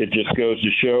 it just goes to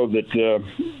show that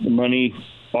money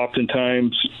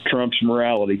oftentimes trumps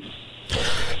morality.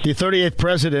 The 38th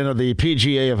president of the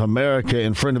PGA of America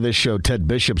and friend of this show, Ted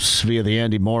Bishops, via the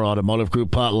Andy Moore Automotive Group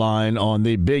hotline on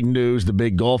the big news, the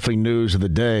big golfing news of the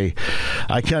day.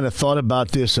 I kind of thought about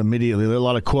this immediately. There are a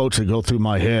lot of quotes that go through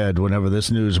my head whenever this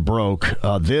news broke.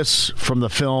 This from the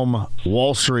film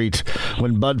Wall Street,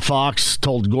 when Bud Fox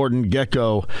told Gordon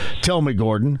Gekko, "Tell me,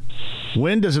 Gordon,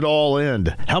 when does it all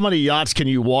end? How many yachts can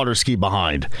you water ski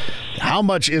behind? How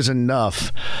much is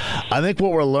enough?" I think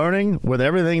what we're learning with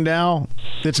everything now,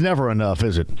 it's never enough,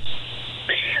 is it?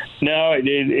 No,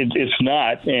 it's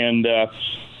not. And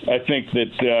I think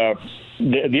that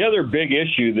the other big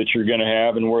issue that you're going to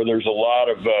have, and where there's a lot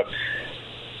of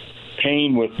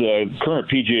pain with the current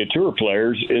PGA Tour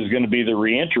players is going to be the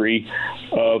reentry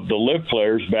of the LIV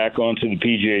players back onto the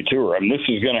PGA Tour. I mean, this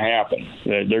is going to happen.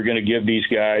 They're going to give these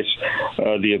guys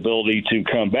the ability to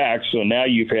come back. So now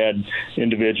you've had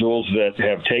individuals that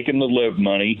have taken the LIV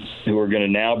money who are going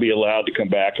to now be allowed to come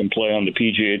back and play on the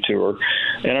PGA Tour.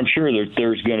 And I'm sure that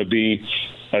there's going to be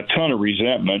a ton of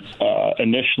resentment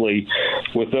initially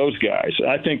with those guys.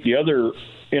 I think the other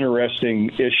interesting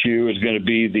issue is going to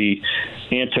be the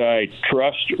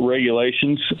antitrust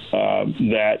regulations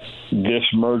that this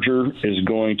merger is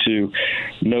going to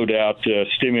no doubt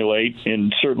stimulate,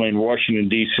 and certainly in Washington,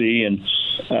 D.C. And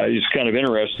it's kind of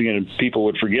interesting, and people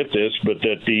would forget this, but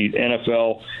that the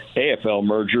NFL-AFL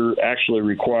merger actually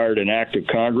required an act of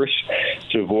Congress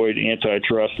to avoid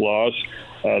antitrust laws.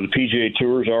 The PGA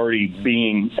Tour is already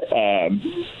being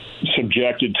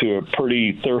subjected to a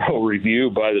pretty thorough review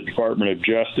by the Department of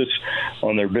Justice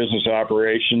on their business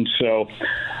operations. So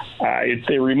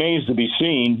it remains to be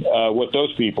seen what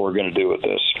those people are going to do with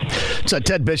this. So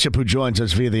Ted Bishop, who joins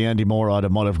us via the Andy Moore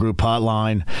Automotive Group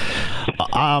hotline,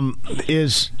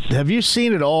 have you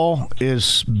seen it all?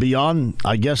 Is beyond,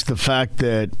 I guess, the fact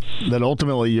that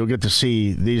ultimately you'll get to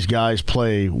see these guys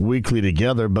play weekly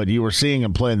together, but you were seeing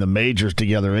them play in the majors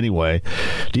together anyway.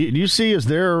 Do you see? Is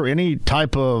there any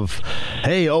type of,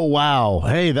 hey, oh wow,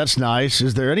 hey, that's nice?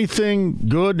 Is there anything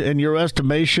good in your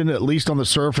estimation, at least on the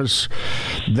surface,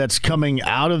 that's coming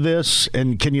out of this?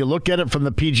 And can you look at it from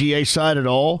the PGA side at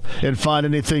all and find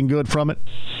anything good from it?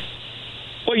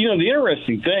 Well, the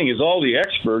interesting thing is all the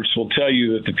experts will tell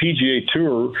you that the PGA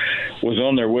Tour was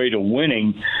on their way to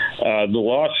winning the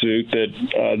lawsuit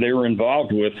that they were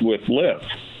involved with LIV.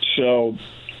 So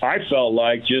I felt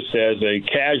like, just as a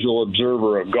casual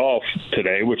observer of golf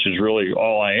today, which is really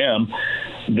all I am,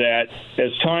 that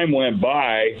as time went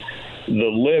by,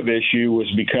 the LIV issue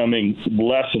was becoming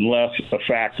less and less a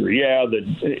factor. Yeah,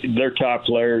 their top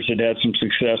players had some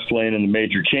success playing in the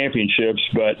major championships,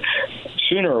 but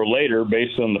sooner or later,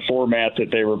 based on the format that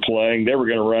they were playing, they were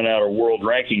going to run out of world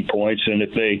ranking points, and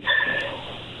if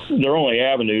their only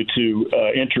avenue to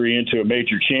entry into a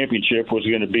major championship was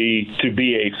going to be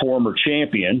a former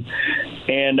champion.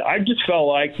 And I just felt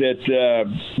like that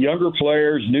younger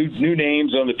players, new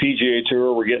names on the PGA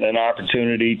Tour were getting an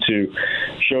opportunity to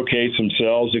showcase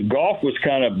themselves. And golf was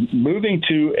kind of moving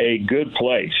to a good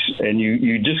place, and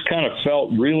you just kind of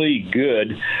felt really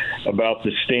good about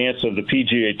the stance of the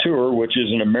PGA Tour, which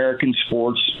is an American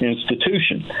sports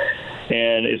institution.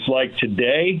 And it's like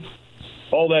today,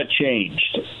 all that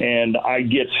changed. And I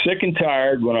get sick and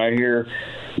tired when I hear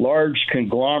large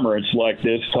conglomerates like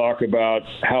this talk about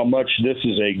how much this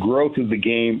is a growth of the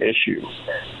game issue.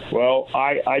 Well,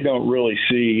 I don't really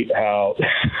see how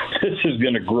this is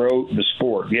going to grow the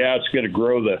sport. Yeah, it's going to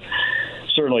grow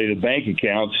certainly the bank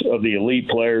accounts of the elite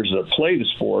players that play the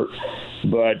sport,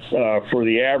 but for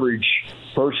the average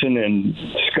person in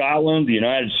Scotland, the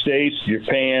United States,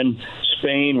 Japan,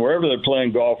 Spain, wherever they're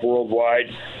playing golf worldwide,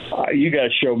 you got to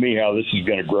show me how this is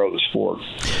going to grow the sport.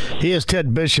 He is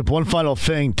Ted Bishop. One final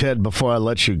thing, Ted, before I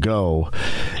let you go.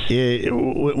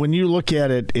 When you look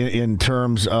at it in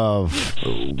terms of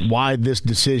why this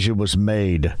decision was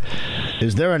made,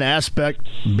 is there an aspect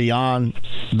beyond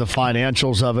the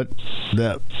financials of it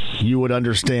that you would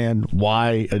understand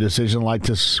why a decision like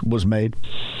this was made?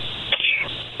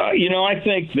 I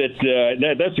think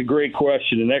that that's a great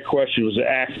question, and that question was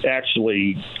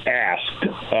actually asked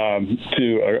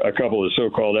to a couple of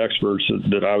so-called experts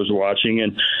that I was watching,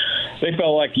 and they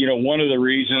felt like, one of the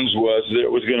reasons was that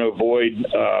it was going to avoid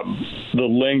the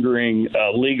lingering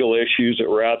legal issues that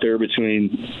were out there between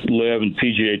LIV and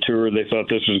PGA Tour. They thought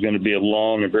this was going to be a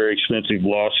long and very expensive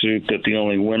lawsuit, that the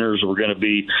only winners were going to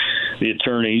be the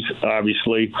attorneys,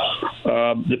 obviously.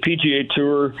 The PGA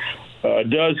Tour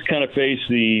does kind of face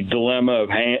the dilemma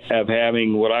of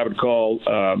having what I would call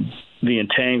the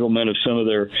entanglement of some of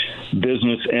their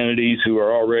business entities who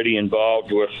are already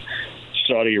involved with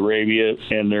Saudi Arabia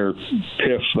and their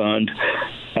PIF fund.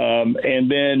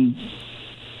 And then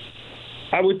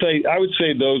I would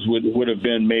say those would have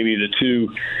been maybe the two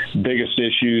biggest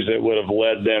issues that would have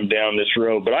led them down this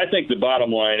road. But I think the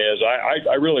bottom line is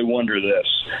I really wonder this.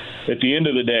 At the end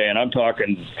of the day, and I'm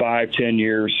talking 5-10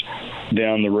 years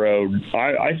down the road,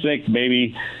 I think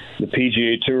maybe the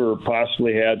PGA Tour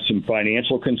possibly had some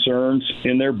financial concerns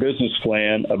in their business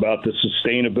plan about the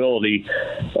sustainability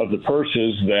of the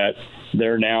purses that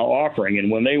they're now offering.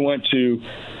 And when they went to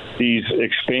these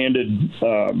expanded,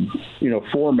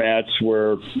 formats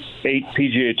where 8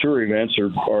 PGA Tour events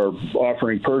are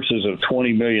offering purses of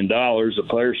 $20 million. The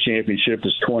Players Championship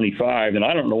is 25, and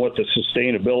I don't know what the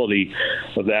sustainability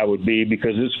of that would be,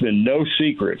 because it's been no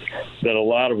secret that a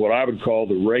lot of what I would call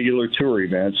the regular tour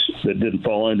events that didn't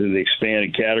fall into the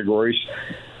expanded categories,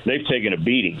 they've taken a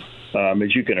beating.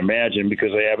 As you can imagine,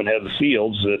 because they haven't had the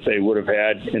fields that they would have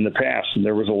had in the past. And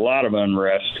there was a lot of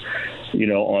unrest,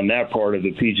 on that part of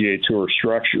the PGA Tour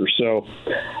structure. So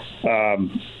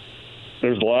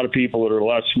there's a lot of people that are a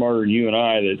lot smarter than you and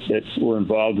I that were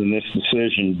involved in this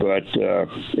decision, but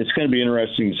it's going to be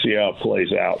interesting to see how it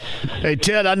plays out. Hey,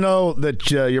 Ted, I know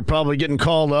that you're probably getting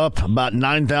called up about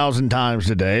 9,000 times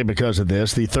today because of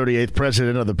this. The 38th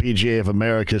president of the PGA of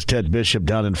America is Ted Bishop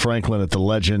down in Franklin at the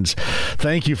Legends.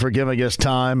 Thank you for giving us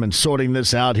time and sorting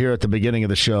this out here at the beginning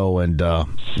of the show, and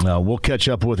we'll catch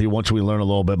up with you once we learn a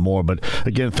little bit more. But,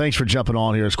 again, thanks for jumping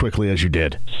on here as quickly as you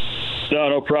did.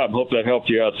 No problem. Hope that helped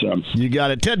you out some. You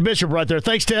got it. Ted Bishop right there.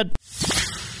 Thanks, Ted.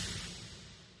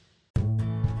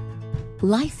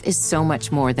 Life is so much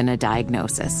more than a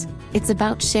diagnosis. It's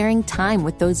about sharing time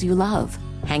with those you love,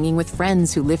 hanging with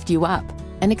friends who lift you up,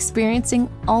 and experiencing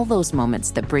all those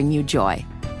moments that bring you joy.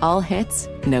 All hits,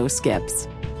 no skips.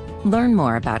 Learn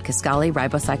more about Kisqali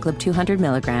Ribociclib 200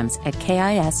 milligrams at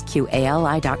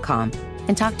KISQALI.com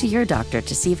and talk to your doctor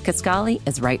to see if Kisqali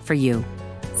is right for you.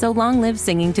 So long live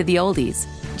singing to the oldies,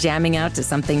 jamming out to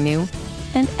something new,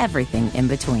 and everything in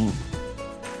between.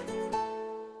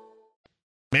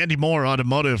 Andy Moore,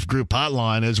 Automotive Group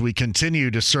Hotline, as we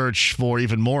continue to search for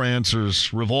even more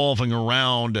answers revolving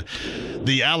around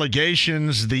the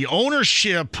allegations, the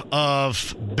ownership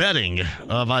of betting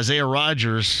of Isaiah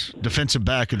Rodgers, defensive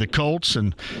back of the Colts.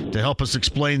 And to help us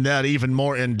explain that even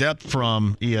more in depth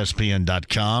from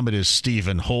ESPN.com, it is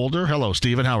Stephen Holder. Hello,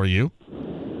 Stephen. How are you?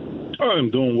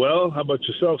 I'm doing well. How about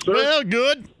yourself, sir? Well,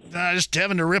 good. Just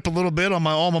having to rip a little bit on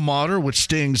my alma mater, which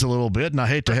stings a little bit, and I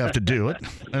hate to have to do it.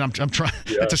 And I'm trying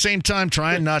at the same time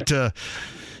trying not to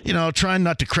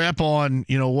crap on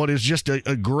what is just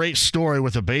a great story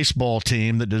with a baseball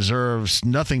team that deserves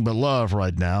nothing but love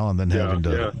right now, and then having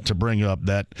to bring up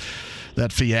that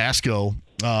fiasco.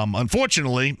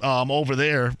 Unfortunately, over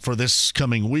there for this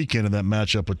coming weekend, and that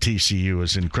matchup with TCU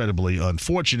is incredibly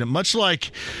unfortunate. Much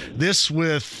like this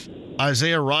with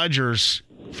Isaiah Rodgers,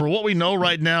 for what we know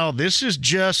right now, this is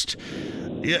just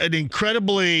an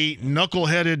incredibly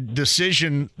knuckleheaded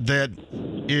decision that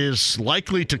is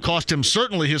likely to cost him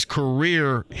certainly his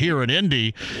career here in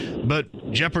Indy,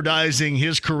 but jeopardizing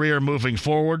his career moving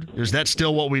forward. Is that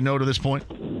still what we know to this point?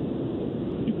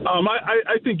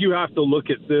 I think you have to look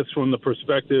at this from the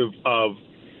perspective of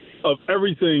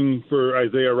everything for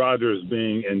Isaiah Rodgers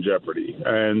being in jeopardy,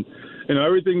 and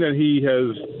everything that he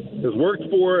has worked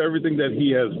for, everything that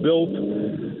he has built.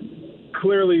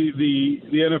 Clearly, the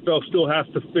NFL still has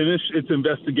to finish its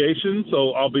investigation,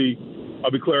 so I'll be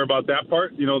clear about that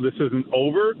part. This isn't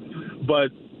over,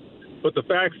 but the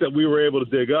facts that we were able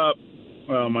to dig up,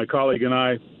 my colleague and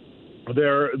I,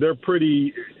 they're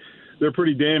pretty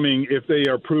damning if they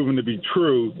are proven to be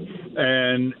true,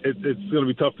 and it's going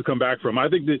to be tough to come back from. I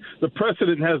think the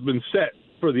precedent has been set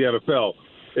for the NFL.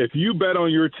 If you bet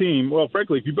on your team, well,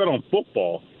 frankly, if you bet on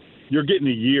football, you're getting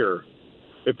a year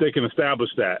if they can establish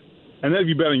that. And then if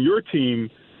you bet on your team,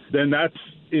 then that's,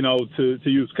 to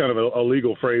use kind of a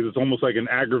legal phrase, it's almost like an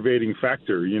aggravating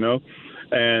factor,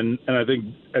 And I think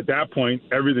at that point,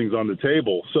 everything's on the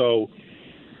table. So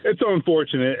it's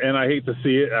unfortunate, and I hate to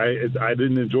see it. I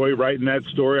didn't enjoy writing that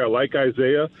story. I like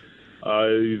Isaiah.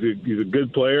 He's a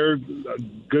good player, a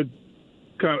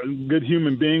good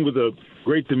human being with a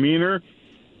great demeanor,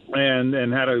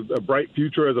 and had a bright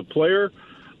future as a player.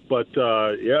 But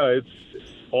it's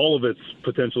all of it's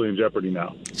potentially in jeopardy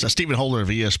now. So Stephen Holder of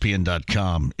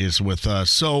ESPN.com is with us.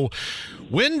 So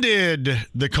when did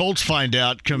the Colts find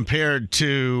out compared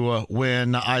to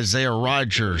when Isaiah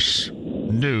Rodgers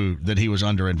knew that he was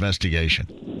under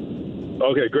investigation?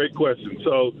 Okay, great question.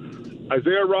 So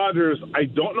Isaiah Rodgers, I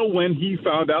don't know when he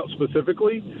found out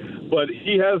specifically, but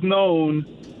he has known,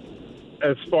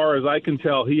 as far as I can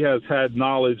tell, he has had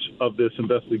knowledge of this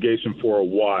investigation for a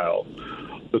while.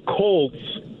 The Colts,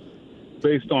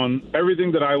 based on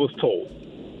everything that I was told,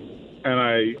 and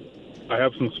I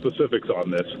have some specifics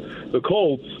on this, the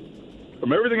Colts,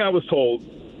 from everything I was told,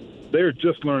 they're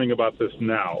just learning about this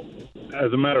now.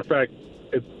 As a matter of fact,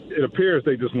 it appears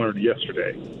they just learned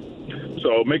yesterday.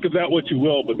 So make of that what you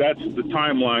will, but that's the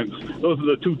timelines. Those are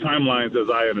the two timelines as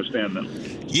I understand them.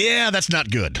 Yeah, that's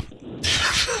not good.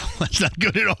 That's not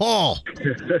good at all.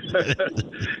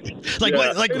 Like,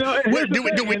 yeah. what do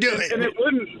we do? And it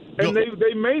wouldn't. And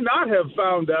they may not have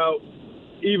found out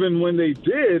even when they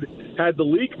did, had the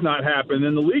leak not happened.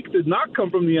 And the leak did not come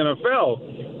from the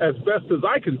NFL, as best as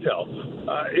I can tell.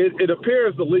 It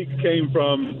appears the leak came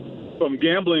from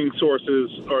gambling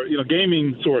sources, or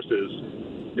gaming sources,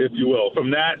 if you will, from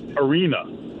that arena,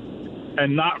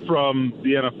 and not from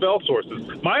the NFL sources.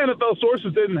 My NFL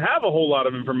sources didn't have a whole lot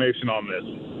of information on this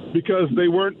because they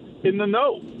weren't in the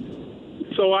know.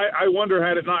 So I wonder,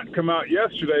 had it not come out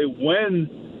yesterday, when,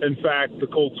 in fact, the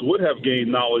Colts would have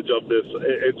gained knowledge of this.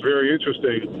 It's very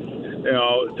interesting,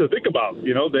 to think about.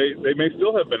 They may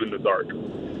still have been in the dark.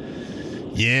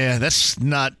 Yeah, that's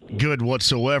not good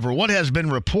whatsoever. What has been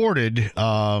reported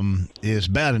is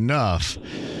bad enough.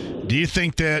 Do you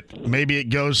think that maybe it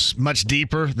goes much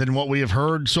deeper than what we have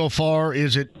heard so far?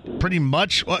 Is it pretty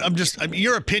much,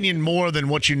 your opinion more than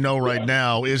what you know right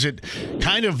now, is it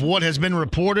kind of what has been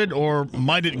reported, or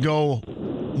might it go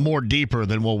more deeper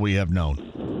than what we have known?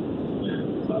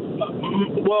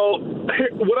 Well,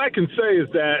 what I can say is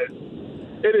that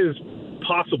it is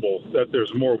possible that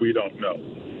there's more we don't know.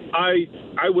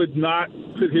 I would not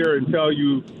sit here and tell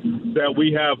you that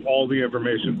we have all the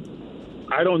information.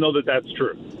 I don't know that that's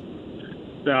true.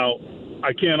 Now,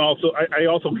 I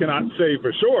also cannot say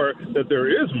for sure that there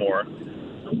is more,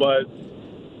 but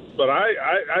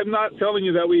I'm not telling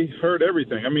you that we heard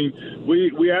everything. I mean,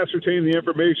 we ascertained the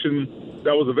information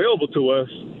that was available to us.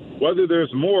 Whether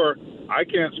there's more, I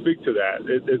can't speak to that.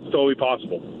 It's totally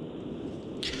possible.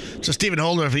 So Stephen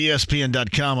Holder of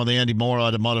ESPN.com on the Andy Moore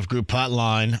Automotive Group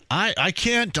hotline. I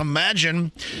can't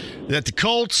imagine that the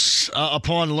Colts,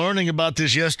 upon learning about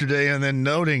this yesterday and then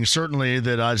noting certainly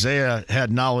that Isaiah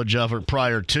had knowledge of it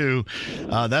prior to,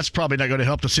 that's probably not going to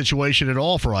help the situation at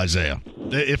all for Isaiah.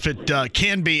 If it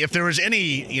can be, if there is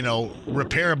any,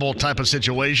 repairable type of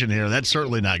situation here, that's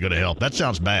certainly not going to help. That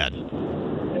sounds bad.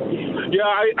 Yeah,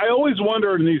 I always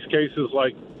wonder in these cases,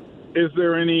 like, is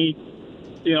there any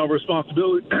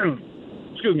responsibility,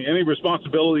 any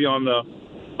responsibility on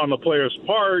the player's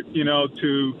part,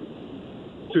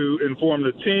 to inform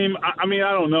the team. I mean,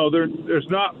 I don't know. There's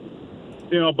not,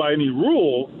 by any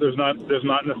rule, there's not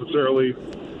necessarily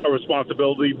a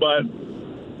responsibility, but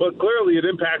clearly it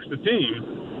impacts the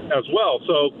team as well.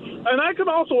 So, and I can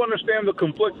also understand the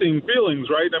conflicting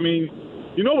feelings, right? I mean,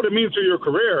 you know what it means for your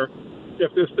career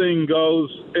if this thing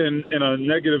goes in a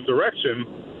negative direction.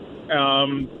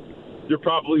 You're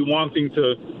probably wanting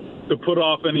to put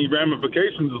off any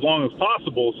ramifications as long as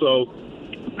possible. So,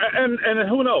 and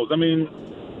who knows? I mean,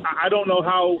 I don't know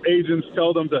how agents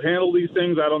tell them to handle these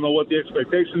things. I don't know what the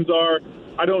expectations are.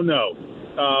 I don't know.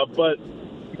 But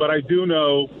I do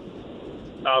know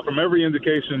from every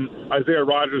indication Isaiah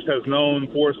Rodgers has known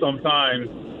for some time,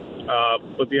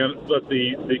 but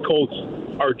the Colts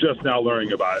are just now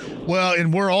learning about it. Well,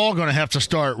 and we're all going to have to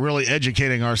start really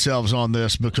educating ourselves on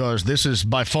this, because this is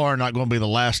by far not going to be the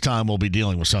last time we'll be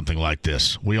dealing with something like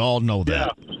this. We all know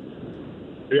that.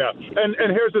 Yeah. And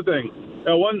here's the thing.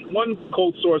 One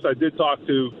Colts source I did talk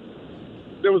to,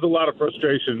 there was a lot of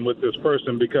frustration with this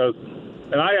person because,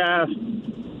 and I asked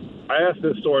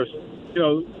this source,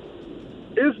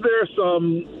 is there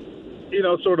some,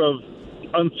 sort of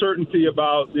uncertainty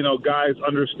about, guys'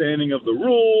 understanding of the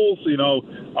rules?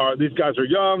 These guys are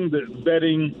young. The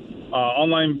betting,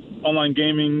 online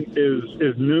gaming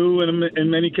is new in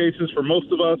many cases for most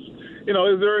of us.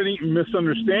 Is there any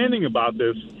misunderstanding about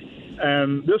this?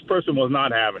 And this person was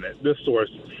not having it. This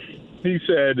source, he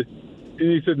said,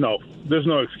 no, there's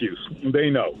no excuse. They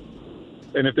know,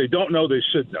 and if they don't know, they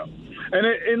should know.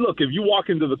 And look, if you walk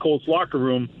into the Colts locker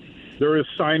room, there is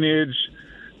signage,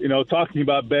 talking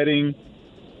about betting.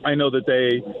 I know that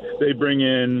they bring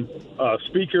in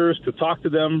speakers to talk to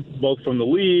them, both from the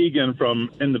league and from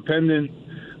independent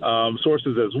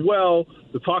sources as well,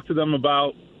 to talk to them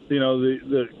about,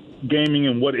 the gaming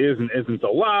and what is and isn't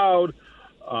allowed.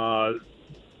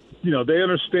 They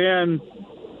understand.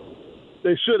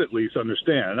 They should at least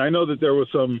understand. I know that there was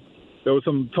some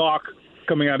talk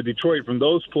coming out of Detroit from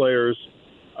those players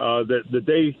that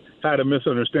they had a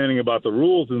misunderstanding about the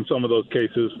rules in some of those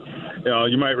cases.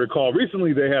 You might recall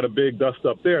recently they had a big dust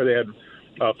up there. They had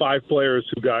 5 players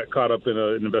who got caught up in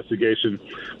an investigation,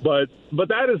 but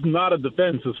that is not a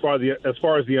defense as far as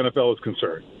the NFL is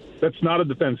concerned. That's not a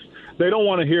defense. They don't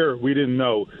want to hear we didn't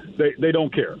know. They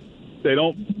don't care. They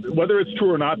don't, whether it's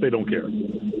true or not, they don't care.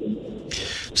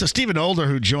 So Stephen Holder,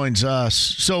 who joins us,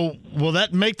 so will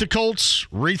that make the Colts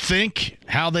rethink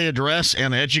how they address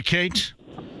and educate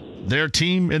their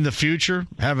team in the future,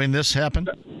 having this happen?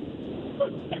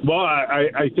 Well,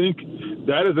 I think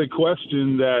that is a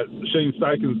question that Shane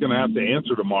Steichen's going to have to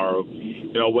answer tomorrow.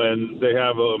 When they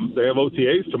have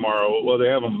OTAs tomorrow. Well, they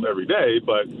have them every day,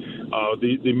 but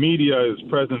the media is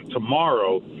present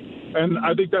tomorrow. And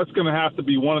I think that's going to have to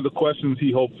be one of the questions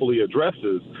he hopefully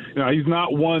addresses. He's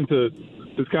not one to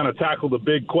just kind of tackle the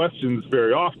big questions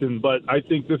very often, but I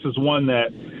think this is one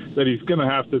that he's going to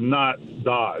have to not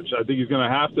dodge. I think he's going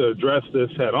to have to address this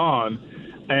head on.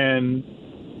 And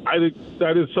I think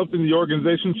that is something the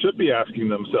organization should be asking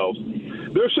themselves.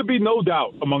 There should be no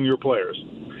doubt among your players.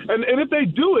 And if they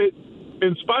do it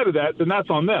in spite of that, then that's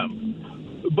on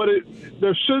them. But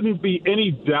there shouldn't be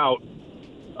any doubt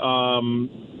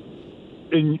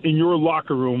in your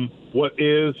locker room what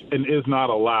is and is not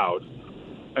allowed.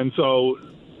 And so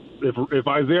if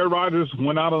Isaiah Rodgers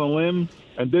went out on a limb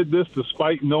and did this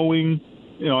despite knowing,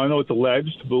 I know it's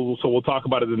alleged, so we'll talk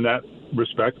about it in that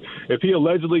respect. If he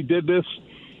allegedly did this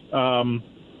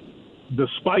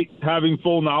despite having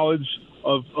full knowledge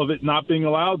of it not being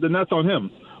allowed, then that's on him.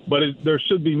 But there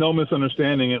should be no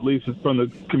misunderstanding, at least from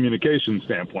the communication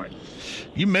standpoint.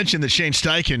 You mentioned that Shane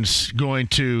Steichen's going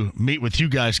to meet with you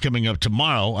guys coming up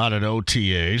tomorrow out at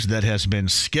OTAs. That has been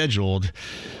scheduled.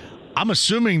 I'm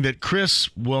assuming that Chris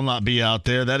will not be out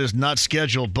there. That is not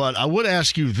scheduled. But I would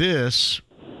ask you this.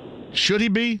 Should he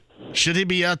be? Should he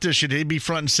be out there? Should he be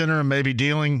front and center and maybe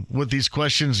dealing with these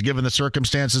questions given the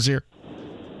circumstances here?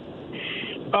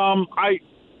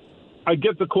 I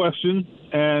get the question,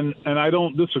 and I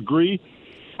don't disagree.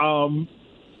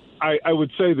 I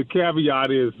would say the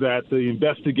caveat is that the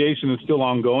investigation is still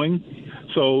ongoing,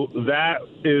 so that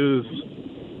is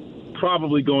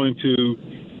probably going to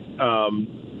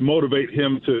motivate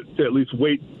him to at least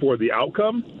wait for the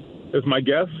outcome, is my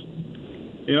guess.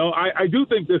 I do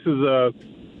think this is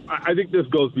I think this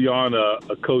goes beyond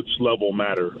a coach level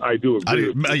matter. I do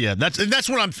agree. Yeah, that's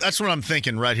what I'm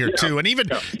thinking right here too. And even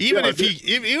if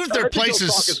there are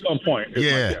places at some point.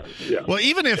 Yeah. Well,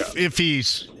 even if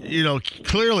he's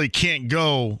clearly can't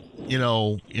go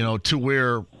to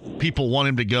where people want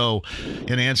him to go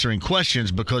in answering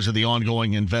questions because of the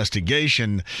ongoing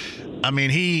investigation. I mean,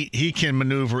 he can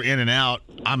maneuver in and out,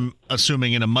 I'm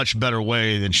assuming, in a much better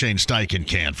way than Shane Steichen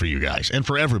can for you guys and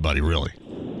for everybody, really.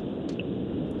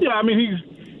 Yeah, I mean,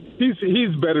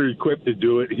 he's better equipped to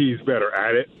do it. He's better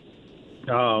at it.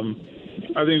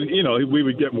 I think, we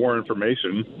would get more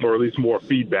information or at least more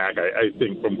feedback, I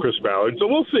think, from Chris Ballard. So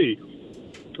we'll see.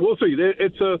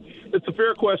 It's a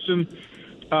fair question.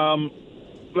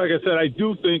 Like I said, I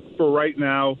do think for right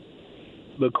now,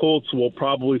 the Colts will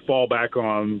probably fall back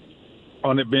on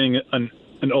it being an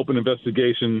open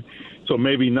investigation. So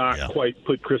maybe not quite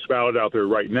put Chris Ballard out there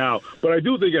right now. But I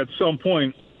do think at some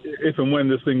point, if and when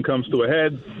this thing comes to a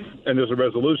head and there's a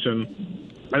resolution,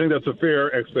 I think that's a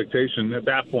fair expectation at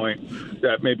that point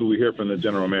that maybe we hear from the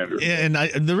general manager. And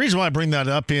the reason why I bring that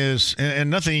up is,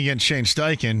 and nothing against Shane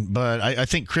Steichen, but I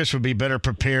think Chris would be better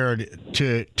prepared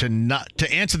to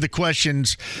answer the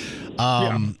questions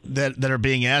that are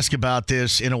being asked about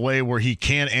this in a way where he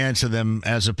can answer them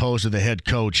as opposed to the head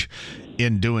coach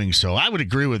in doing so. I would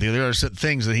agree with you. There are some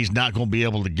things that he's not going to be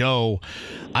able to go.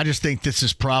 I just think this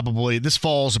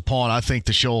falls upon, I think,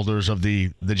 the shoulders of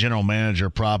the general manager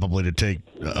probably to take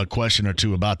a question or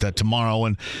two about that tomorrow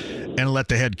and let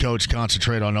the head coach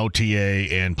concentrate on OTA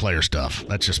and player stuff.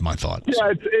 That's just my thought.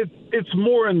 Yeah, it's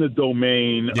more in the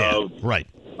domain of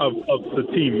the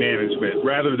team management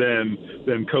rather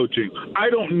than coaching. I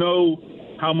don't know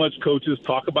how much coaches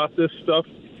talk about this stuff.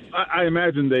 I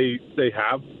imagine they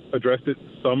have addressed it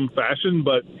some fashion,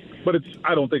 but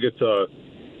I don't think it's a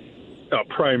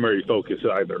primary focus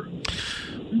either.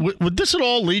 Would this at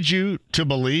all lead you to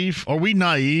believe? Are we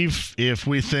naive if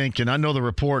we think, and I know the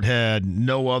report had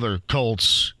no other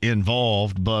Colts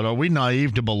involved, but are we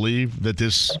naive to believe that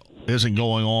this isn't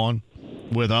going on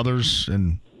with others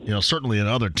and certainly in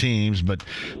other teams, but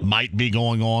might be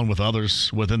going on with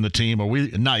others within the team? Are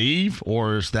we naive,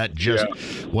 or is that just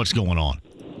what's going on?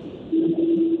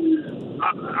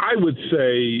 I would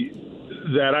say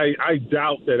that I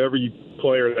doubt that every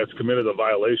player that's committed a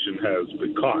violation has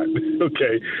been caught.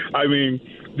 Okay, I mean,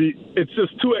 it's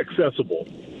just too accessible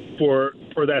for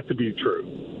that to be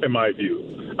true, in my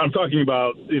view. I'm talking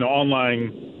about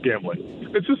online gambling.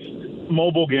 It's just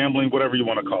mobile gambling, whatever you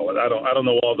want to call it. I don't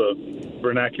know all the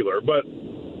vernacular, but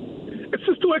it's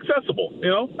just too accessible.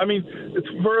 I mean, it's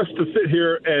for us to sit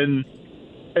here and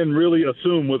really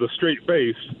assume with a straight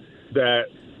face that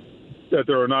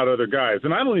there are not other guys.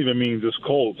 And I don't even mean just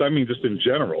Colts. I mean just in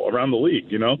general, around the league,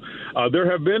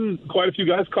 There have been quite a few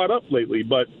guys caught up lately,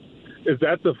 but is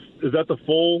that the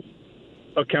full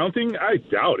accounting? I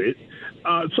doubt it.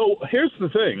 So here's the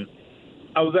thing.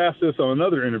 I was asked this on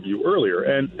another interview earlier,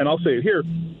 and I'll say it here.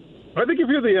 I think if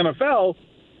you're the NFL,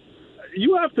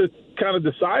 you have to kind of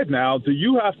decide now, do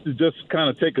you have to just kind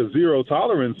of take a zero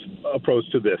tolerance approach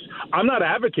to this? I'm not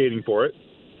advocating for it.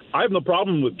 I have no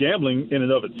problem with gambling in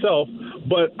and of itself,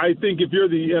 but I think if you're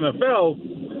the NFL,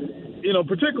 you know,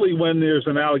 particularly when there's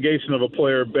an allegation of a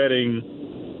player betting,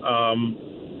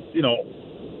 you know,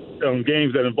 on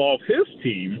games that involve his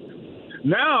team,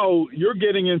 now you're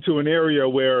getting into an area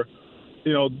where,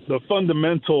 you know, the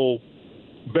fundamental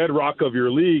bedrock of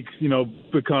your league, you know,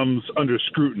 becomes under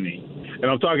scrutiny. And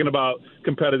I'm talking about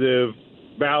competitive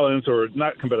balance, or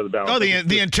not competitive balance. Oh,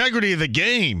 the integrity of the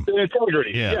game. The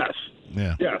integrity, yes.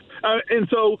 Yeah. And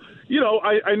so, you know,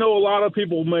 I know a lot of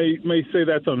people may say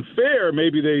that's unfair.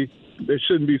 Maybe they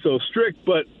shouldn't be so strict,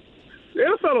 but the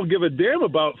NFL don't give a damn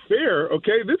about fair,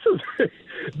 okay? This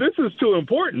is too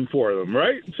important for them,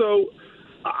 right? So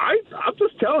I'm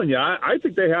just telling you, I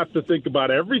think they have to think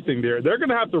about everything there. They're going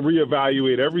to have to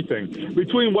reevaluate everything.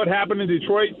 Between what happened in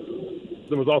Detroit,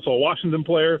 there was also a Washington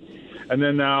player, and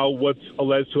then now what's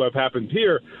alleged to have happened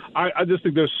here. I just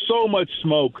think there's so much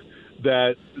smoke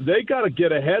that they got to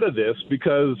get ahead of this,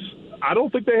 because I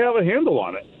don't think they have a handle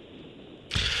on it.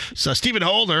 So Stephen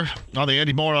Holder on the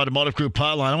Andy Moore Automotive Group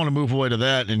hotline. I want to move away to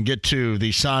that and get to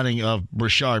the signing of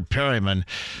Brashard Perryman.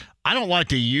 I don't like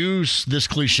to use this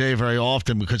cliche very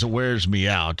often because it wears me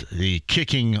out. The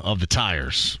kicking the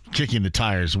tires,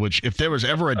 which if there was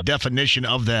ever a definition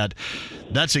of that,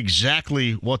 that's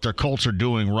exactly what their Colts are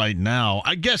doing right now.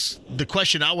 I guess the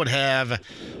question I would have,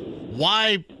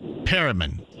 why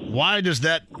Perryman? Why does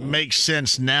that make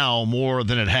sense now more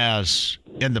than it has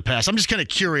in the past? I'm just kind of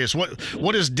curious.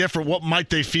 What is different? What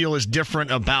might they feel is different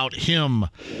about him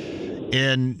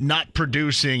in not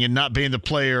producing and not being the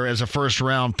player as a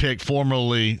first-round pick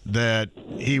formerly that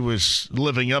he was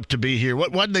living up to be here?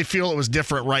 Why did they feel it was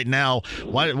different right now?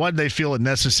 Why did they feel it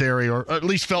necessary, or at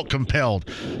least felt compelled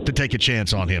to take a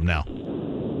chance on him now?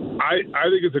 I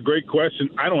think it's a great question.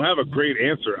 I don't have a great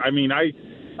answer. I mean, I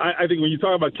think when you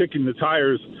talk about kicking the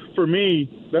tires, for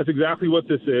me, that's exactly what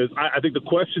this is. I think the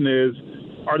question is,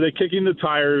 are they kicking the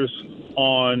tires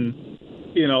on,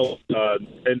 you know,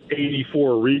 an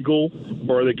 84 Regal,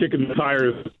 or are they kicking the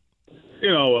tires,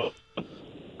 you know,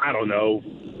 I don't know,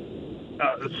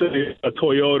 say a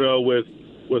Toyota with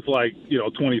like, you know,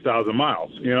 20,000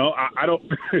 miles, you know? I don't.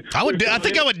 I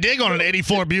think I would dig on an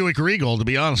 84 Buick Regal, to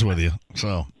be honest with you.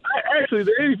 So. Actually,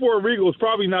 the 84 Regal is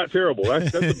probably not terrible.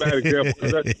 That's a bad example.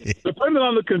 Depending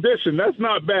on the condition, that's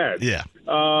not bad. Yeah.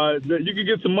 You could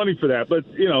get some money for that, but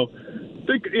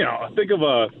think of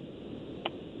a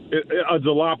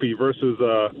jalopy versus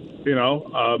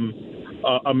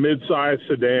a mid-sized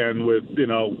sedan with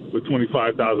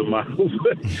 25,000 miles.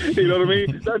 You know what I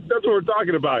mean? That's what we're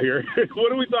talking about here.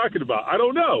 What are we talking about? I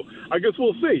don't know. I guess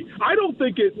we'll see. I don't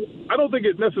think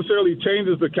it necessarily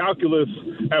changes the calculus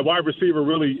at wide receiver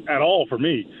really at all for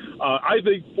me. I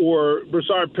think for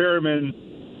Brashard Perryman,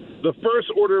 the first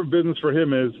order of business for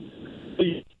him is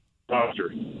the roster,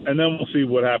 and then we'll see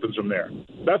what happens from there.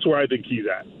 That's where I think he's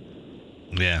at.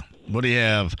 Yeah. What do you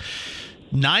have?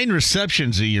 9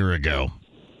 receptions a year ago.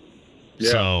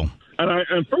 Yeah. So, and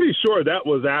I'm pretty sure that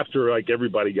was after like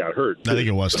everybody got hurt. I think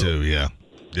it was too. Yeah,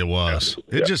 it was.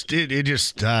 Yeah. I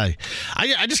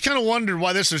just kind of wondered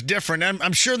why this was different.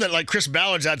 I'm sure that like Chris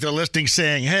Ballard's out there listening,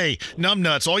 saying, "Hey,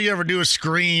 numbnuts! All you ever do is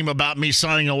scream about me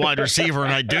signing a wide receiver,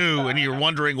 and I do, and you're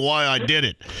wondering why I did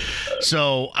it."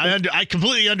 So I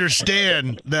completely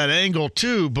understand that angle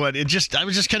too, but I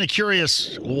was just kind of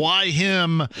curious why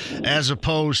him as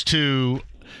opposed to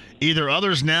either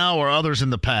others now or others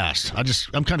in the past.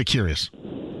 I'm kind of curious.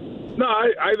 No,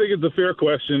 I think it's a fair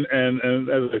question, and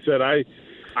as I said, I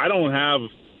don't have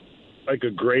like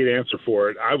a great answer for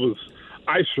it. I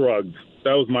shrugged.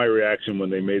 That was my reaction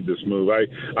when they made this move. I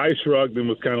shrugged and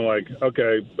was kind of like,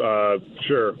 okay,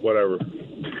 sure, whatever.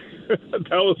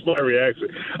 That was my reaction.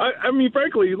 I mean,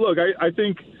 frankly, look, I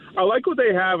think I like what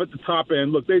they have at the top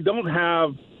end. Look, they don't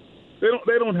have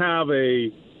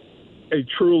a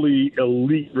truly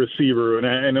elite receiver,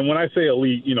 and when I say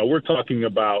elite, we're talking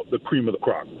about the cream of the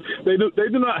crop. They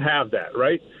do not have that,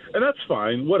 right? And that's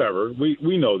fine, whatever.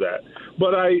 We know that.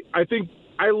 But I think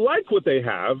I like what they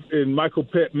have in Michael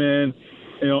Pittman,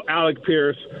 Alec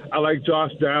Pierce. I like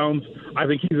Josh Downs. I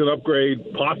think he's an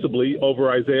upgrade possibly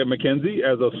over Isaiah McKenzie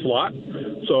as a slot.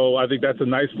 So I think that's a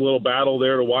nice little battle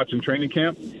there to watch in training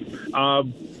camp.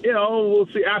 We'll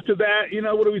see after that.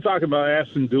 What are we talking about?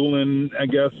 Ashton Doolin, I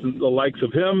guess, and the likes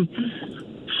of him.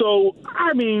 So,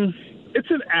 I mean, it's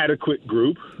an adequate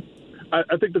group.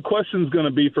 I think the question is going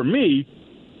to be for me,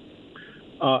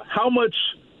 how much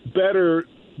better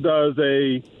does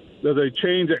a does a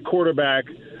change at quarterback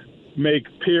make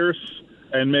Pierce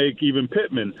and make even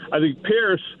Pittman? I think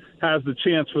Pierce has the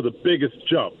chance for the biggest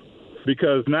jump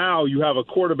because now you have a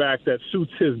quarterback that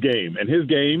suits his game. And his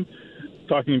game,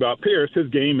 talking about Pierce, his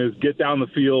game is get down the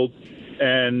field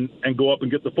and go up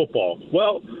and get the football.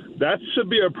 Well, that should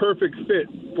be a perfect fit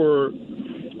for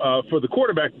the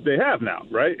quarterback that they have now,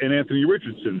 right? And Anthony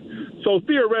Richardson. So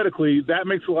theoretically, that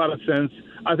makes a lot of sense.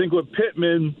 I think with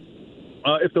Pittman,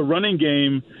 if the running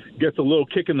game gets a little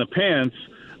kick in the pants,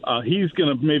 he's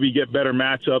going to maybe get better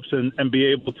matchups and be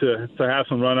able to have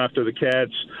some run after the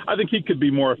catch. I think he could be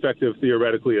more effective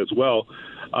theoretically as well.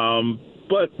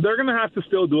 But they're going to have to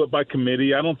still do it by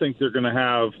committee. I don't think they're going to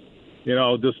have,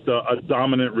 just a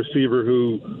dominant receiver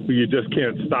who you just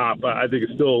can't stop. I think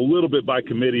it's still a little bit by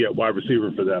committee at wide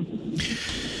receiver for them.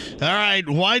 All right,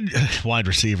 wide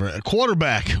receiver,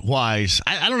 quarterback-wise,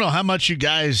 I don't know how much you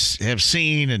guys have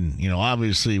seen, and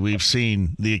obviously we've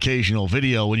seen the occasional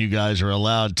video when you guys are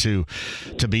allowed to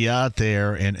be out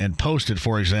there and post it,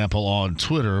 for example, on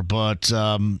Twitter. But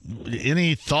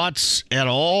any thoughts at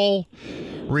all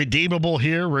redeemable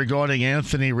here regarding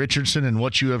Anthony Richardson and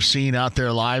what you have seen out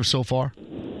there live so far?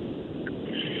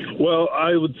 Well,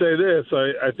 I would say this: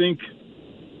 I think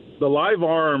the live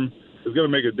arm is going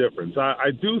to make a difference. I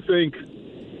do think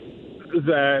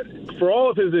that for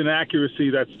all of his inaccuracy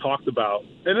that's talked about,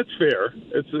 and it's fair,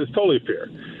 it's totally fair,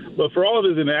 but for all of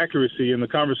his inaccuracy and the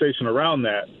conversation around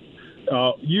that,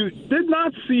 you did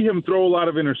not see him throw a lot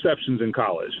of interceptions in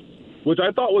college, which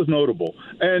I thought was notable.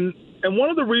 And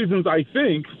one of the reasons I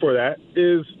think for that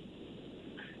is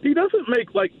he doesn't make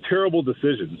terrible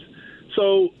decisions.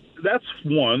 So that's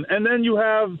one. And then you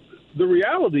have the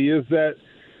reality is that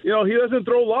he doesn't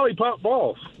throw lollipop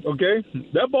balls, okay?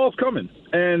 That ball's coming,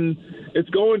 and it's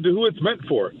going to who it's meant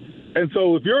for. And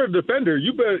so if you're a defender,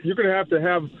 you're going to have to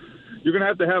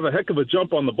have a heck of a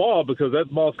jump on the ball because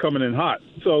that ball's coming in hot.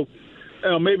 So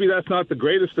maybe that's not the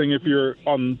greatest thing if you're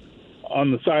on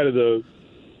the side of the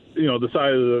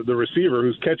the receiver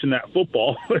who's catching that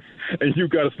football and you've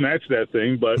got to snatch that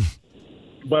thing. But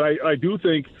I do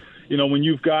think, when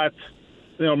you've got,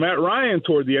 Matt Ryan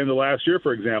toward the end of last year,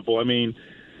 for example, I mean,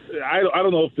 I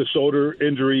don't know if the shoulder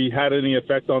injury had any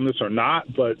effect on this or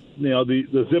not, but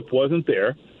the zip wasn't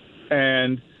there,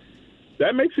 and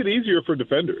that makes it easier for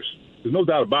defenders. There's no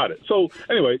doubt about it. So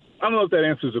anyway, I don't know if that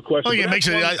answers the question.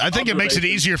 I think it makes it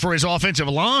easier for his offensive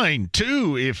line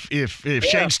too. If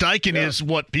Shane Steichen is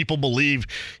what people believe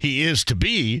he is to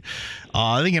be,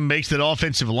 I think it makes that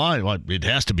offensive line. Well, it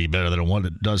has to be better than what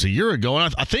it does a year ago.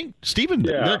 And I think Stephen,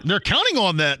 they're counting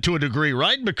on that to a degree,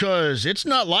 right? Because it's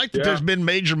not like that there's been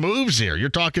major moves here. You're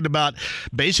talking about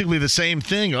basically the same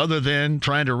thing, other than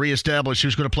trying to reestablish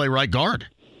who's going to play right guard.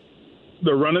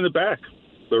 They're running it back.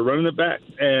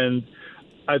 And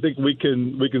I think we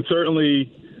can certainly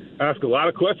ask a lot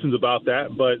of questions about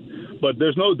that, but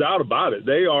there's no doubt about it.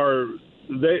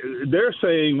 They're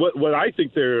saying what I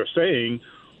think they're saying,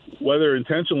 whether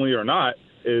intentionally or not,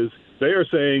 is they are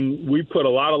saying we put a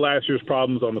lot of last year's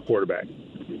problems on the quarterback.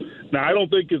 Now, I don't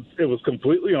think it was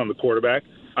completely on the quarterback.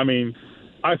 I mean,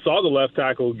 I saw the left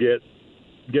tackle get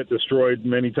destroyed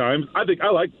many times. I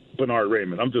like Bernard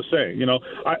Raymond. I'm just saying,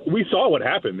 we saw what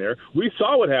happened there. We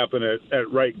saw what happened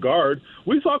at right guard.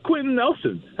 We saw Quentin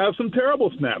Nelson have some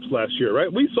terrible snaps last year,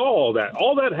 right? We saw all that.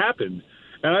 All that happened.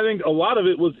 And I think a lot of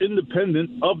it was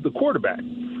independent of the quarterback.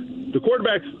 The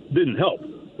quarterbacks didn't help,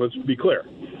 let's be clear.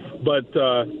 But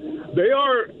they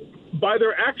are, by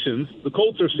their actions, the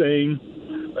Colts are saying,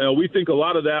 we think a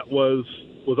lot of that was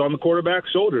on the quarterback's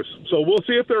shoulders. So we'll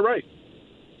see if they're right.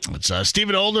 It's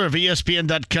Stephen Older of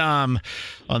ESPN.com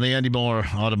on the Andy Moore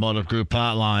Automotive Group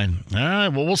hotline. All right,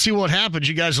 well, we'll see what happens.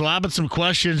 You guys lobbing some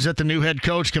questions at the new head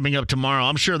coach coming up tomorrow.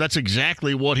 I'm sure that's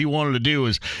exactly what he wanted to do,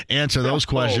 is answer those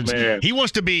questions. Man. He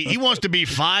wants to be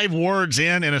 5 words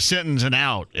in a sentence and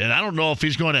out, and I don't know if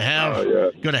he's going to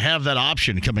have that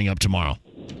option coming up tomorrow.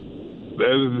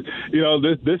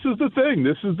 This is the thing.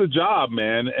 This is the job,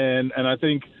 man, and I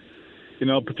think,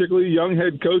 particularly young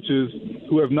head coaches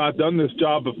who have not done this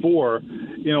job before,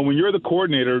 when you're the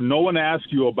coordinator, no one asks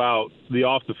you about the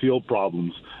off-the-field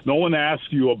problems. No one asks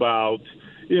you about,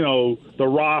 the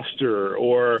roster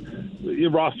or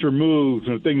roster moves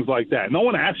and things like that. No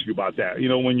one asks you about that,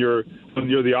 when you're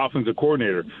the offensive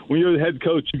coordinator. When you're the head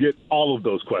coach, you get all of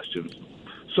those questions.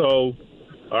 So,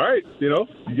 all right, you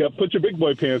got to put your big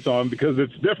boy pants on because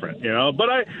it's different, But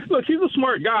look, he's a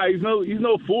smart guy. He's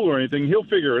no fool or anything. He'll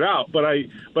figure it out. But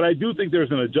I do think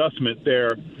there's an adjustment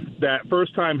there that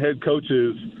first-time head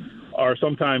coaches are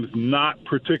sometimes not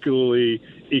particularly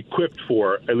equipped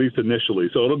for, at least initially.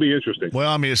 So it'll be interesting.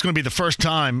 Well, I mean, it's going to be the first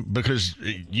time because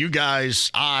you guys,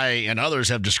 I, and others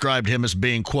have described him as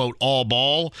being, quote, all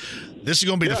ball. This is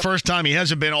going to be the first time he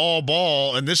hasn't been all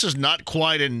ball, and this is not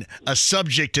quite a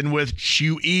subject in which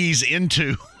you ease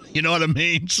into. You know what I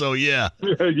mean? So, yeah.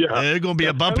 It's going to be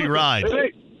a bumpy ride.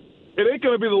 It ain't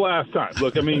going to be the last time.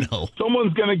 Look, I mean,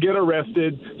 someone's going to get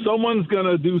arrested. Someone's going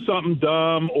to do something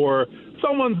dumb, or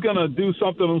someone's going to do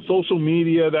something on social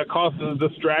media that causes a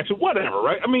distraction, whatever,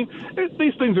 right? I mean,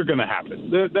 these things are going to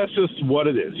happen. That's just what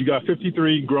it is. You got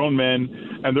 53 grown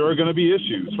men, and there are going to be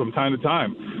issues from time to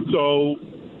time. So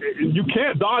you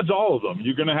can't dodge all of them.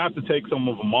 You're going to have to take some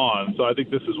of them on. So I think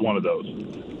this is one of those.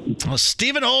 Well,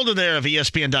 Stephen Holder there of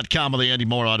ESPN.com on the Andy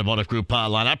Moore Automotive Group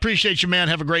hotline. I appreciate you, man.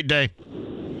 Have a great day.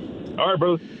 All right,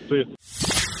 brother. See you.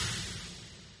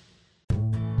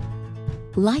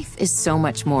 Life is so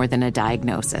much more than a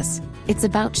diagnosis. It's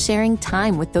about sharing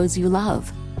time with those you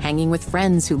love, hanging with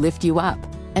friends who lift you up,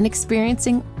 and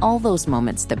experiencing all those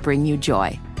moments that bring you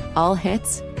joy. All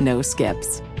hits, no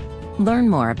skips. Learn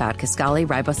more about Kisqali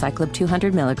Ribociclib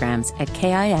 200 milligrams at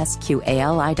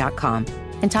KISQALI.com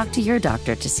and talk to your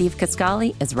doctor to see if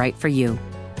Kisqali is right for you.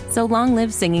 So long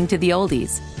live singing to the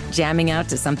oldies, jamming out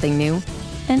to something new,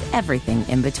 and everything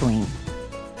in between.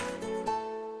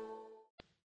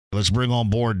 Let's bring on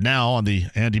board now on the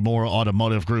Andy Moore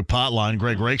Automotive Group hotline,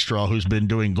 Greg Rakestraw, who's been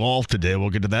doing golf today. We'll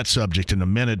get to that subject in a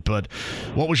minute, but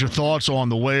what was your thoughts on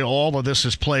the way all of this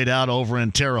has played out over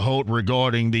in Terre Haute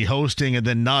regarding the hosting and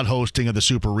then not hosting of the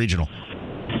Super Regional?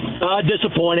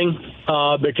 Disappointing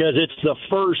because it's the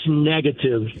first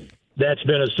negative that's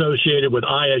been associated with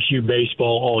ISU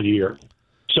baseball all year.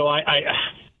 So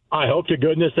I hope to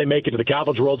goodness they make it to the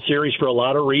College World Series for a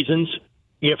lot of reasons.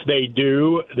 If they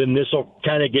do, then this will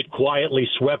kind of get quietly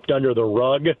swept under the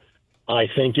rug. I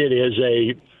think it is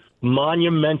a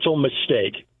monumental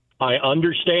mistake. I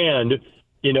understand,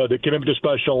 the commitment to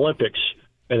Special Olympics,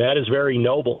 and that is very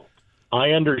noble. I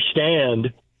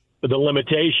understand the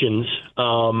limitations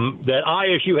that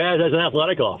ISU has as an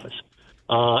athletic office,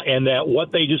 and that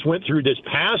what they just went through this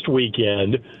past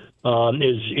weekend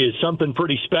is something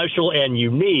pretty special and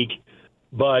unique.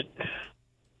 But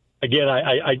again,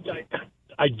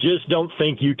 I just don't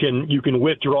think you can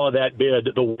withdraw that bid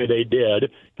the way they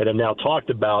did and have now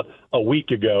talked about a week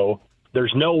ago.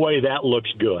 There's no way that looks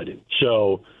good.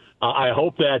 So I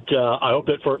hope that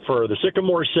for the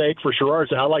Sycamore's sake, for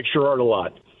Sherrard's, I like Sherrard a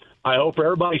lot. I hope for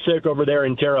everybody's sake over there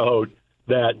in Terre Haute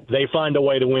that they find a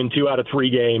way to win 2 out of 3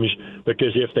 games,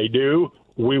 because if they do,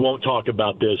 we won't talk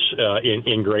about this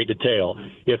in great detail.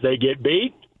 If they get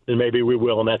beat, then maybe we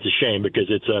will, and that's a shame because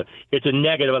it's a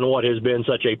negative on what has been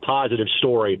such a positive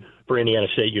story for Indiana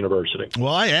State University.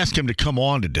 Well, I asked him to come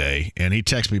on today, and he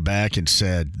texted me back and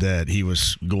said that he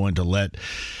was going to let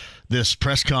this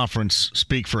press conference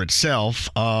speak for itself.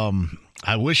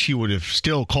 I wish he would have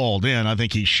still called in. I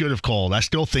think he should have called. I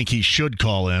still think he should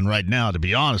call in right now, to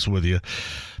be honest with you,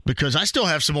 because I still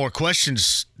have some more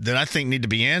questions that I think need to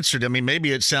be answered. I mean,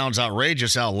 maybe it sounds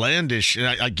outrageous, outlandish, and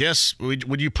I guess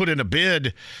when you put in a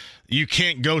bid, you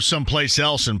can't go someplace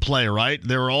else and play, right?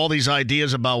 There are all these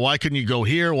ideas about why couldn't you go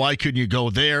here, why couldn't you go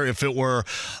there if it were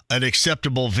an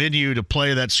acceptable venue to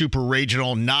play that Super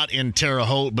Regional, not in Terre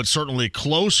Haute, but certainly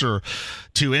closer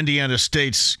to Indiana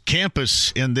State's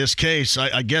campus in this case.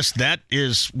 I guess that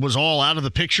was all out of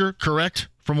the picture, correct?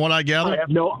 From what I gather?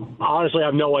 Honestly, I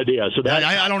have no idea. So that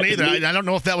I don't either. I don't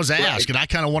know if that was asked, and I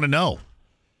kind of want to know.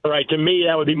 All right, to me,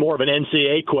 that would be more of an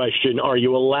NCAA question. Are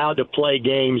you allowed to play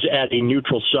games at a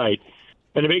neutral site?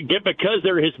 And because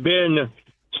there has been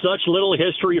such little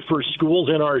history for schools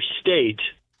in our state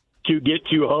to get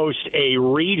to host a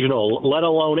regional, let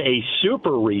alone a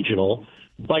super regional,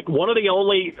 like one of the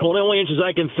only instances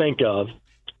I can think of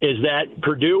is that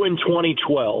Purdue in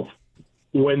 2012,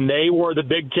 when they were the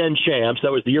Big Ten champs,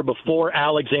 that was the year before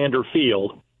Alexander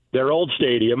Field, their old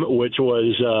stadium, which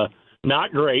was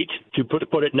not great, to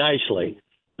put it nicely.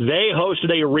 They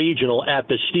hosted a regional at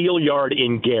the Steel Yard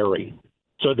in Gary.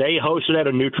 So they hosted at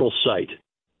a neutral site.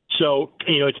 So,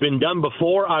 it's been done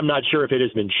before. I'm not sure if it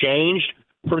has been changed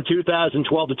from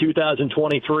 2012 to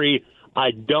 2023.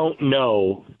 I don't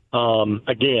know.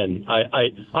 Again,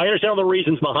 I understand all the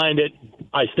reasons behind it.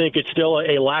 I think it's still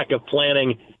a lack of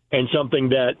planning and something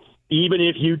that even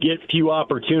if you get few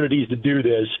opportunities to do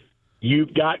this,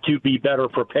 you've got to be better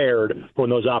prepared when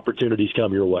those opportunities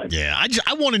come your way. Yeah,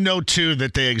 I want to know, too,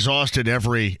 that they exhausted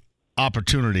every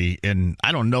opportunity, and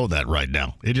I don't know that right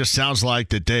now. It just sounds like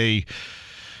that they,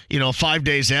 5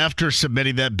 days after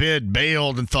submitting that bid,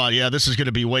 bailed and thought, yeah, this is going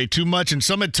to be way too much. And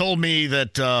some had told me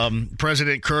that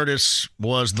President Curtis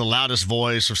was the loudest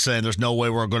voice of saying there's no way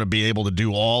we're going to be able to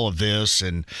do all of this.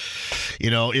 And,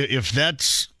 if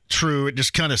that's true, it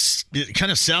just kind of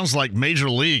sounds like Major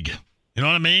League. You know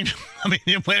what I mean?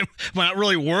 We're not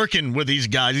really working with these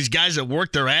guys that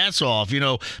work their ass off,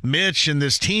 Mitch and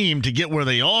this team to get where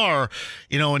they are,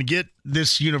 and get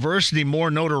this university more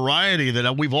notoriety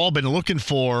that we've all been looking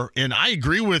for. And I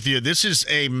agree with you. This is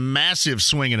a massive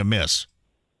swing and a miss.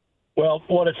 Well,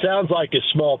 what it sounds like is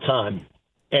small time.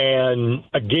 And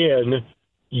again,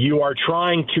 you are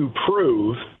trying to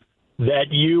prove that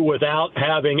you, without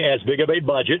having as big of a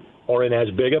budget or in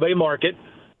as big of a market,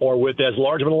 or with as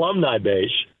large of an alumni base,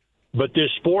 but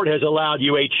this sport has allowed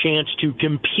you a chance to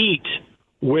compete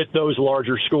with those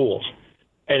larger schools.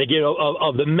 And again,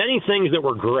 of the many things that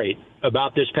were great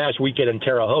about this past weekend in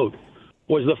Terre Haute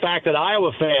was the fact that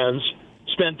Iowa fans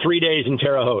spent 3 days in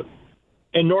Terre Haute,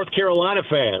 and North Carolina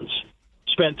fans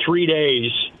spent 3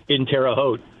 days in Terre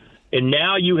Haute. And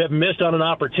now you have missed on an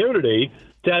opportunity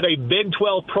to have a Big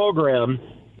 12 program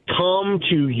come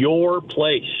to your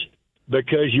place,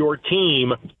 because your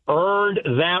team earned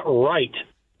that right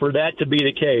for that to be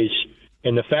the case.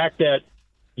 And the fact that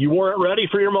you weren't ready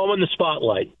for your moment in the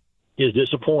spotlight is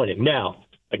disappointing. Now,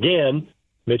 again,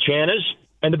 Mitch Hannes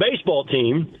and the baseball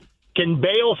team can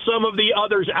bail some of the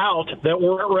others out that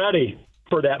weren't ready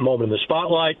for that moment in the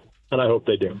spotlight, and I hope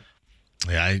they do.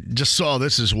 Yeah, I just saw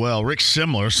this as well. Rick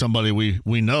Simler, somebody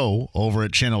we know over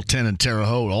at Channel 10 in Terre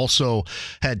Haute, also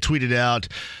had tweeted out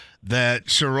that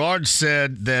Sherrod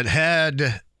said that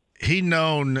had he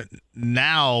known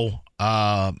now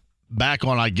back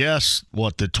on, I guess,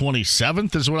 the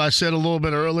 27th is what I said a little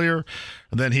bit earlier,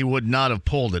 then he would not have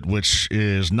pulled it, which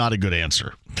is not a good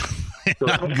answer.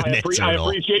 I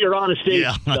appreciate your honesty.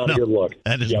 Yeah, not a good look.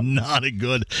 That is not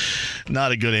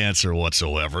a good answer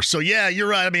whatsoever. So, yeah, you're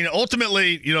right.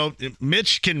 Ultimately,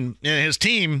 Mitch and his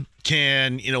team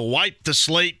can, wipe the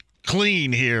slate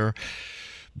clean here.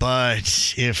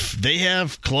 But if they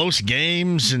have close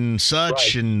games and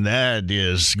such, right, and that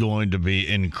is going to be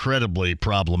incredibly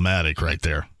problematic right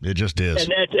there. It just is.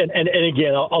 And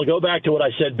again, I'll go back to what I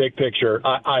said, big picture.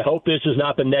 I hope this is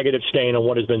not the negative stain on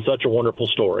what has been such a wonderful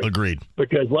story. Agreed.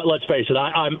 Because let's face it,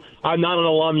 I'm not an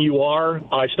alum. You are.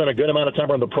 I spent a good amount of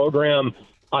time on the program.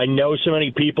 I know so many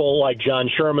people like John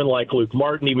Sherman, like Luke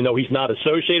Martin, even though he's not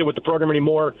associated with the program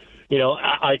anymore.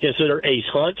 I consider Ace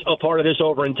Hunt a part of this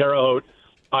over in Terre Haute.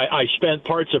 I spent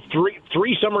parts of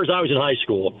three summers I was in high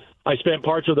school. I spent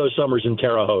parts of those summers in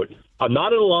Terre Haute. I'm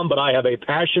not an alum, but I have a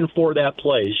passion for that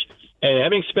place. And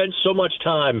having spent so much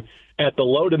time at the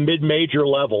low to mid-major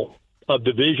level of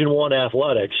Division I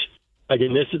athletics,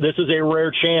 again, this is a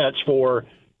rare chance for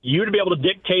you to be able to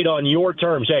dictate on your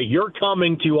terms. Hey, you're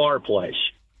coming to our place.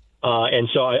 And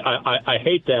so I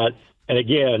hate that. And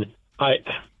again,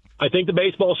 I think the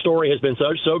baseball story has been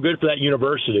so good for that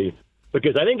university,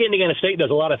 because I think Indiana State does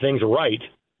a lot of things right,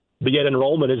 but yet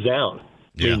enrollment is down.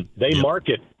 Yeah. They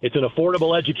market. It's an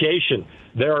affordable education.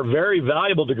 There are very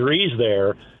valuable degrees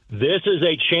there. This is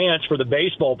a chance for the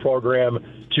baseball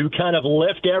program to kind of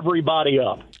lift everybody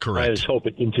up. Correct. I just hope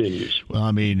it continues.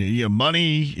 Well,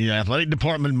 money, athletic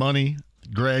department money,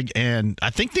 Greg, and I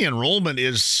think the enrollment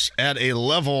is at a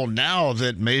level now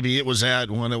that maybe it was at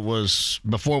when it was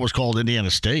before it was called Indiana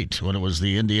State, when it was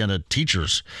the Indiana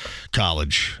Teachers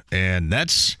College, and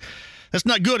that's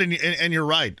not good. And you're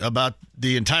right about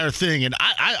the entire thing, and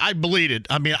I believe it.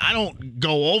 I don't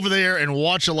go over there and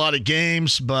watch a lot of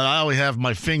games, but I always have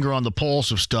my finger on the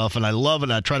pulse of stuff, and I love it.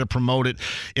 I try to promote it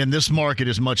in this market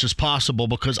as much as possible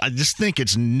because I just think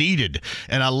it's needed,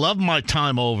 and I love my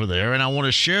time over there, and I want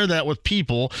to share that with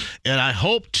people, and I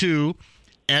hope to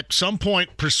at some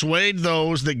point persuade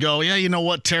those that go, yeah, you know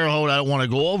what, Terre Haute, I don't want to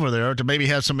go over there, to maybe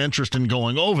have some interest in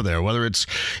going over there, whether it's,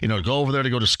 go over there to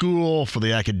go to school for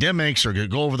the academics or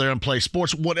go over there and play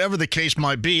sports, whatever the case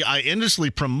might be. I endlessly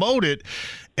promote it,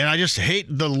 and I just hate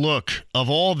the look of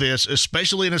all this,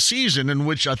 especially in a season in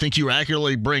which I think you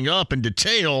accurately bring up in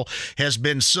detail has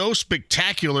been so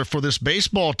spectacular for this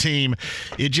baseball team.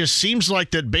 It just seems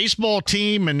like that baseball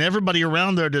team and everybody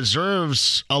around there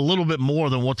deserves a little bit more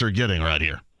than what they're getting right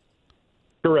here.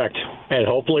 Correct. And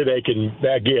hopefully they can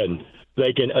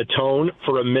atone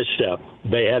for a misstep.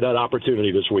 They had that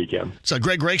opportunity this weekend. So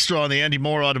Greg Rakestraw on the Andy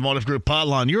Moore Automotive Group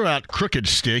hotline. You're out Crooked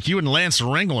Stick. You and Lance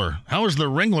Ringler. How is the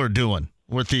Ringler doing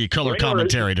with the color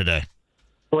commentary today?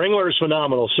 Ringler is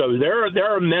phenomenal. So there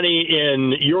are many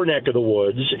in your neck of the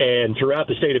woods and throughout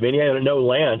the state of Indiana that know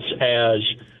Lance as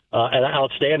an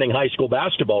outstanding high school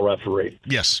basketball referee.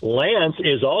 Yes. Lance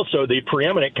is also the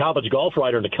preeminent college golf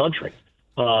writer in the country.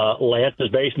 Lance is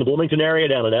based in the Bloomington area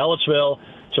down in Ellettsville.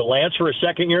 So Lance, for a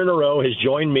second year in a row, has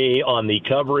joined me on the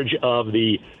coverage of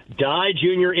the Dye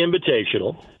Junior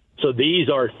Invitational. So these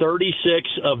are 36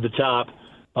 of the top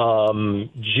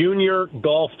junior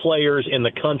golf players in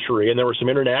the country, and there were some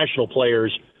international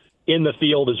players in the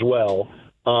field as well.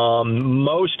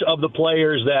 Most of the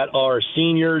players that are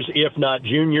seniors, if not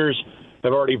juniors,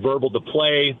 have already verbaled to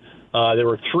play. There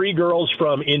were 3 girls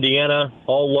from Indiana,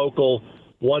 all local.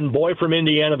 1 boy from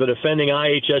Indiana, the defending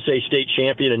IHSA state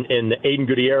champion, and Aiden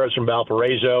Gutierrez from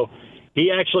Valparaiso.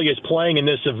 He actually is playing in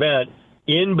this event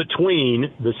in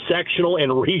between the sectional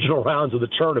and regional rounds of the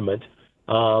tournament.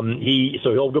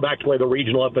 He'll go back to play the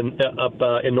regional up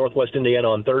in Northwest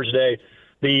Indiana on Thursday.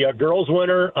 The girls'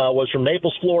 winner was from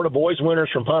Naples, Florida. Boys'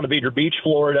 winners from Ponte Vedra Beach,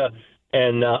 Florida.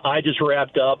 And I just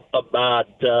wrapped up about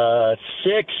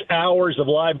 6 hours of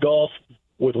live golf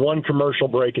with 1 commercial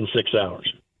break in 6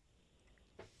 hours.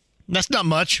 That's not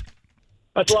much.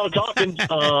 That's a lot of talking.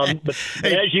 But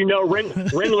as you know,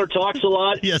 Ringler talks a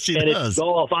lot. Yes, he does. It's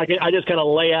golf. I just kind of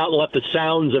lay out and let the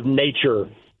sounds of nature,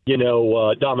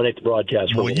 dominate the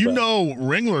broadcast. Well,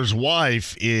 Ringler's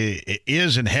wife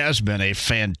is and has been a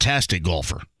fantastic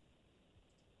golfer.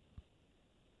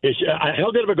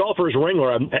 How good of a golfer is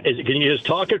Ringler? Can you just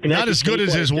talk it? Not as good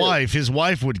as his wife. His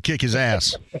wife would kick his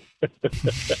ass.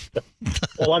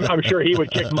 Well, I'm sure he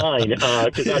would kick mine.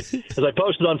 Because as I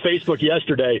posted on Facebook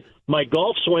yesterday, my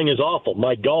golf swing is awful.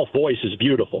 My golf voice is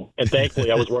beautiful. And thankfully,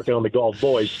 I was working on the golf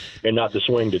voice and not the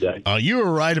swing today. You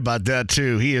were right about that,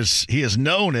 too. He is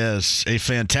known as a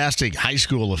fantastic high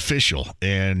school official.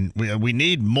 And we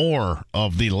need more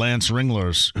of the Lance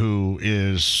Ringlers, who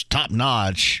is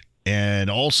top-notch and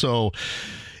also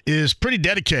is pretty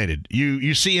dedicated.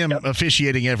 You see him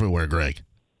officiating everywhere, Greg.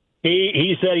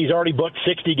 He said he's already booked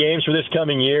 60 games for this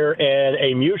coming year, and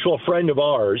a mutual friend of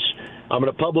ours, I'm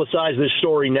going to publicize this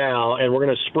story now, and we're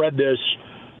going to spread this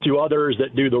to others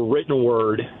that do the written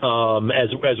word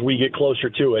as we get closer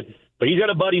to it. But he's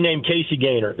got a buddy named Casey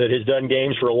Gaynor that has done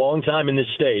games for a long time in this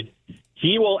state.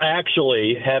 He will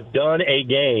actually have done a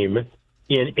game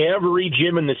in every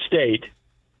gym in the state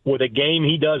with a game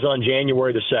he does on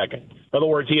January the 2nd. In other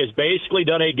words, he has basically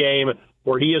done a game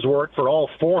where he has worked for all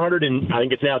 400 and I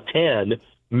think it's now 10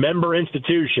 member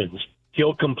institutions.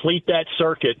 He'll complete that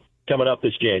circuit coming up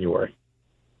this January.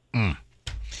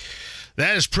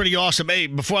 That is pretty awesome. Hey,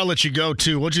 before I let you go,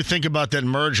 too, what'd you think about that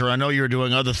merger? I know you were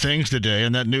doing other things today,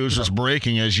 and that news was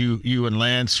breaking as you and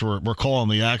Lance were calling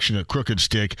the action at Crooked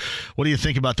Stick. What do you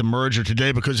think about the merger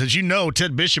today? Because, as you know,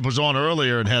 Ted Bishop was on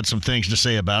earlier and had some things to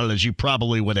say about it, as you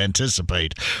probably would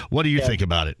anticipate. What do you think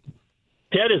about it?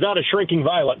 Ted is not a shrinking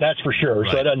violet, that's for sure,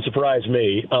 right. So that doesn't surprise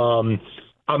me. I'm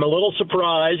a little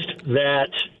surprised that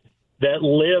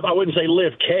Liv, I wouldn't say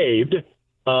Liv caved,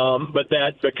 but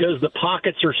that because the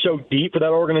pockets are so deep for that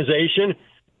organization,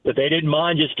 that they didn't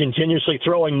mind just continuously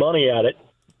throwing money at it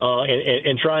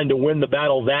and trying to win the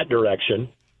battle that direction.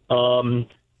 I'm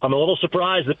a little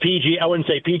surprised the PGA, I wouldn't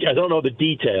say PGA, I don't know the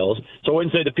details, so I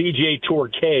wouldn't say the PGA Tour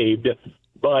caved,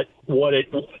 but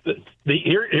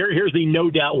here's the no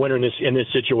doubt winner in this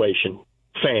situation: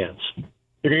 fans.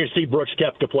 You're going to see Brooks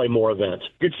Koepka play more events.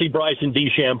 You're going to see Bryson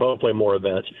DeChambeau play more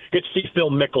events. You're going to see Phil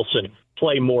Mickelson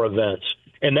play more events,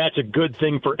 and that's a good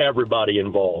thing for everybody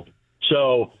involved.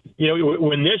 So,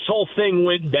 when this whole thing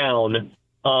went down,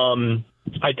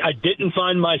 I didn't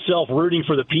find myself rooting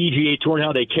for the PGA Tour and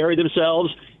how they carry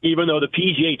themselves, even though the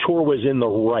PGA Tour was in the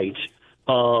right.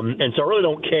 And so I really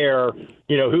don't care,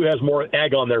 who has more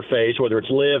egg on their face, whether it's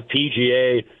Liv,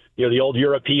 PGA, the old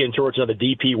European Tour, it's now the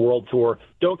DP World Tour.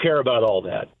 Don't care about all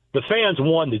that. The fans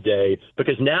won today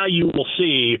because now you will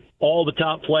see all the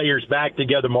top players back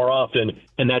together more often,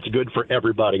 and that's good for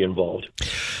everybody involved.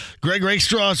 Greg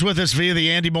Rakestraw is with us via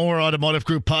the Andy Moore Automotive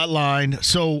Group hotline.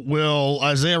 So will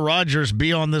Isaiah Rodgers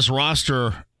be on this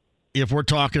roster if we're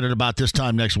talking at about this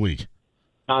time next week?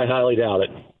 I highly doubt it.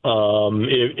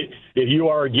 If you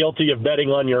are guilty of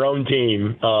betting on your own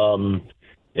team,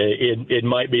 it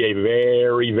might be a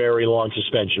very, very long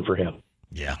suspension for him.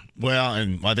 Yeah. Well,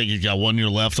 and I think he's got 1 year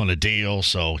left on a deal,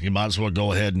 so you might as well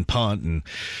go ahead and punt. And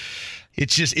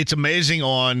it's amazing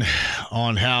on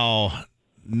how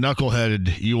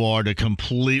knuckleheaded you are to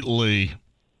completely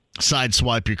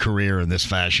sideswipe your career in this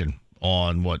fashion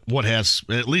on what has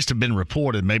at least been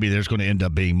reported. Maybe there's going to end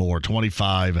up being more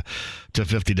 $25 to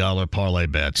 $50 parlay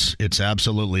bets. It's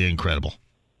absolutely incredible.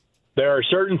 There are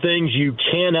certain things you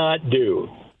cannot do,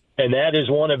 and that is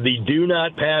one of the do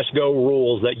not pass go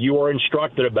rules that you are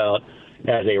instructed about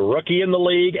as a rookie in the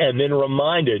league and then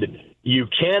reminded You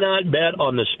cannot bet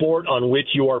on the sport on which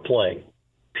you are playing.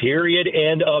 Period.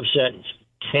 End of sentence.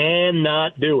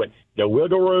 Cannot do it. No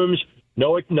wiggle rooms,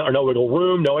 no wiggle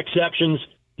room, no exceptions,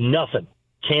 nothing.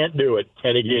 Can't do it.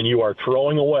 And again, you are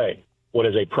throwing away what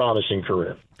is a promising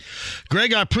career.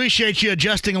 Greg, I appreciate you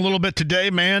adjusting a little bit today,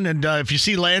 man. And if you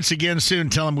see Lance again soon,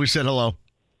 tell him we said hello.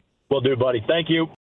 Will do, buddy. Thank you.